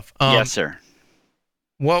this stuff, yes, sir.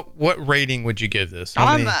 What rating would you give this?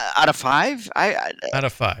 Out of 5? Out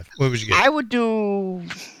of 5. What would you give? I would do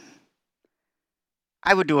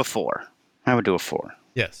a 4. I would do a 4.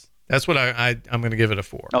 Yes, that's what I'm going to give it a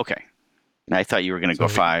 4. Okay. I thought you were going to go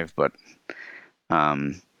 5, but.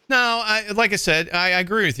 No, like I said, I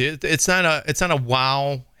agree with you. It's not a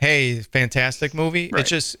wow, hey, fantastic movie.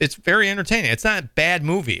 Right. It's very entertaining. It's not a bad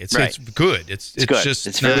movie. It's good. It's good.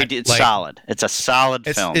 It's solid. It's a solid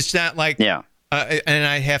film. It's not like and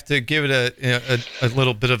I have to give it a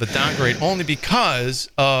little bit of a downgrade only because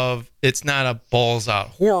of it's not a balls out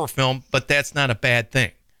horror film, but that's not a bad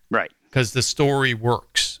thing. Right. Because the story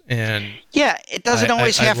works and it doesn't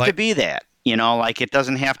always have to be that. You know, like it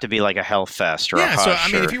doesn't have to be like a Hellfest or a Hush. So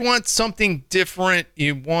I mean, if you want something different,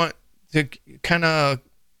 you want to kind of,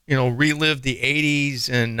 relive the 80s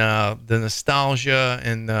and the nostalgia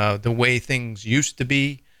and the way things used to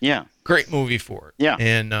be. Yeah. Great movie for it. Yeah.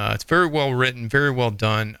 And it's very well written, very well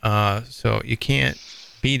done. So you can't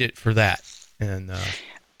beat it for that. And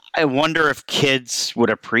I wonder if kids would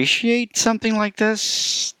appreciate something like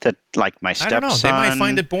this. That, like my stepson, I don't know. They might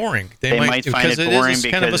find it boring. They might find it boring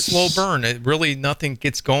because kind of a slow burn. It really nothing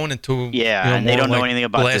gets going until and they don't know anything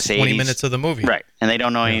about the last 20 minutes of the movie, right? And they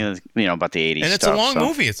don't know anything, about the 80s. And it's a long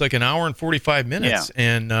movie. It's like an hour and 45 minutes,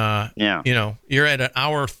 and you're at an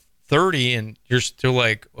hour 30, and you're still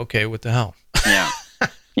like, okay, what the hell?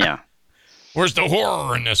 Yeah. Where's the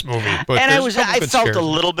horror in this movie? But and I felt a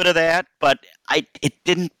little bit of that, but it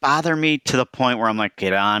didn't bother me to the point where I'm like,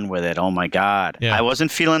 get on with it. Oh my God. Yeah. I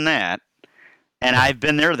wasn't feeling that. And I've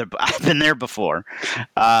been there before.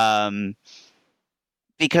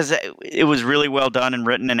 Because it was really well done and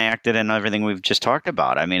written and acted and everything we've just talked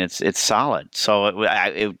about. I mean, it's solid. So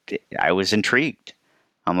I was intrigued.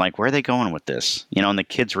 I'm like, where are they going with this? And the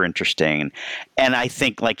kids were interesting. And I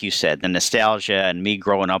think, like you said, the nostalgia and me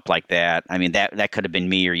growing up like that, I mean, that could have been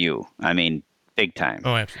me or you. I mean, big time.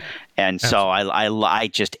 Oh, absolutely. And so I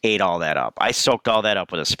just ate all that up. I soaked all that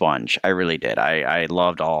up with a sponge. I really did. I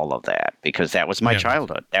loved all of that because that was my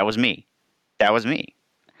childhood. That was me.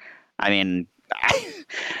 I mean,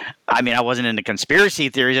 I wasn't into conspiracy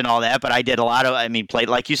theories and all that, but I did a lot of, played,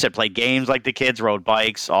 like you said, played games like the kids, rode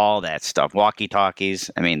bikes, all that stuff, walkie-talkies.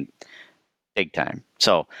 Big time.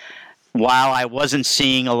 So while I wasn't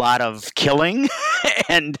seeing a lot of killing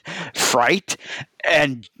and fright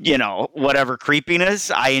and, whatever creepiness,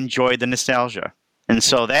 I enjoyed the nostalgia. And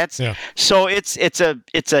so so it's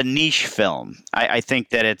a niche film. I think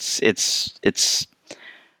that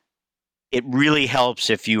it really helps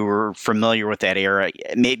if you were familiar with that era.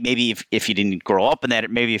 Maybe if you didn't grow up in that,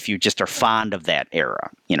 maybe if you just are fond of that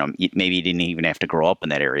era, maybe you didn't even have to grow up in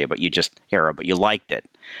that area, but you liked it,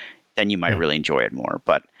 then you might really enjoy it more.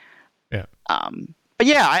 But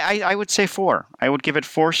I would say 4. I would give it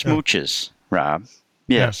 4 smooches, Rob.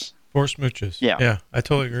 Yes. 4 smooches. Yeah, I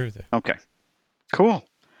totally agree with you. Okay, cool.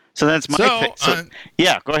 So that's my pick. So,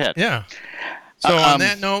 go ahead. Yeah. So on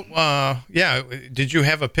that note, did you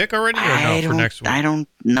have a pick already or no for next week? I don't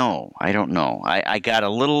know. I got a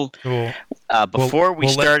little before we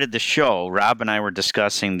started the show. Rob and I were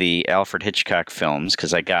discussing the Alfred Hitchcock films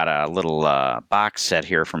because I got a little box set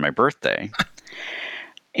here for my birthday,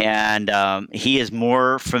 and he is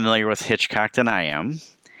more familiar with Hitchcock than I am.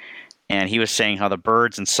 And he was saying how The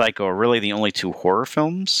Birds and Psycho are really the only 2 horror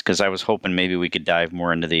films, because I was hoping maybe we could dive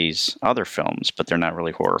more into these other films, but they're not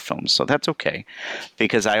really horror films. So that's okay,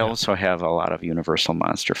 because I also have a lot of Universal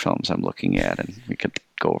monster films I'm looking at, and we could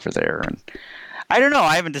go over there. And I don't know.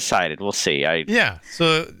 I haven't decided. We'll see.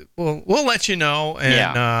 So we'll let you know.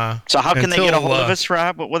 And, so how can they get a hold of us,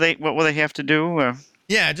 Rob? What will they have to do?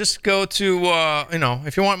 Just go to,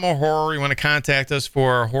 if you want more horror, you want to contact us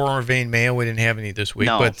for our Horror Vein mail. We didn't have any this week,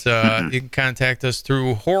 but you can contact us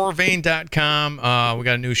through horrorvein.com. We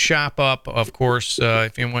got a new shop up, of course.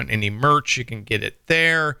 If you want any merch, you can get it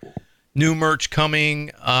there. new merch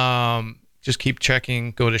coming. Just keep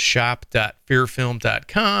checking. Go to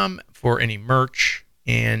shop.fearfilm.com for any merch.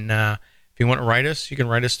 And if you want to write us, you can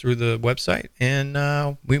write us through the website,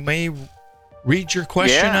 and we may read your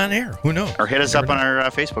question on air. Who knows? Or hit us up on our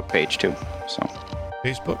Facebook page too. So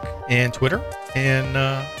Facebook and Twitter, and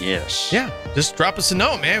yes, just drop us a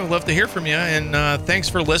note, man. We'd love to hear from you. And thanks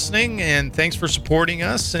for listening, and thanks for supporting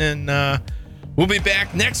us. And we'll be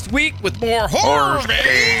back next week with more Horror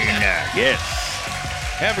Vein. Yes.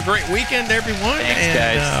 Have a great weekend, everyone. Thanks,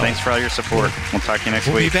 guys. Thanks for all your support. We'll talk to you next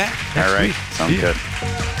week. We'll be back next week. Sounds good.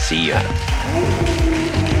 See ya.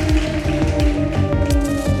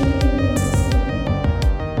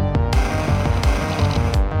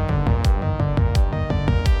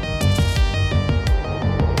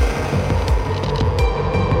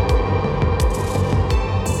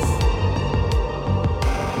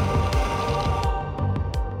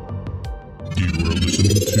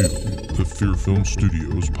 The Fear Film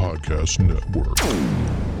Studios Podcast Network.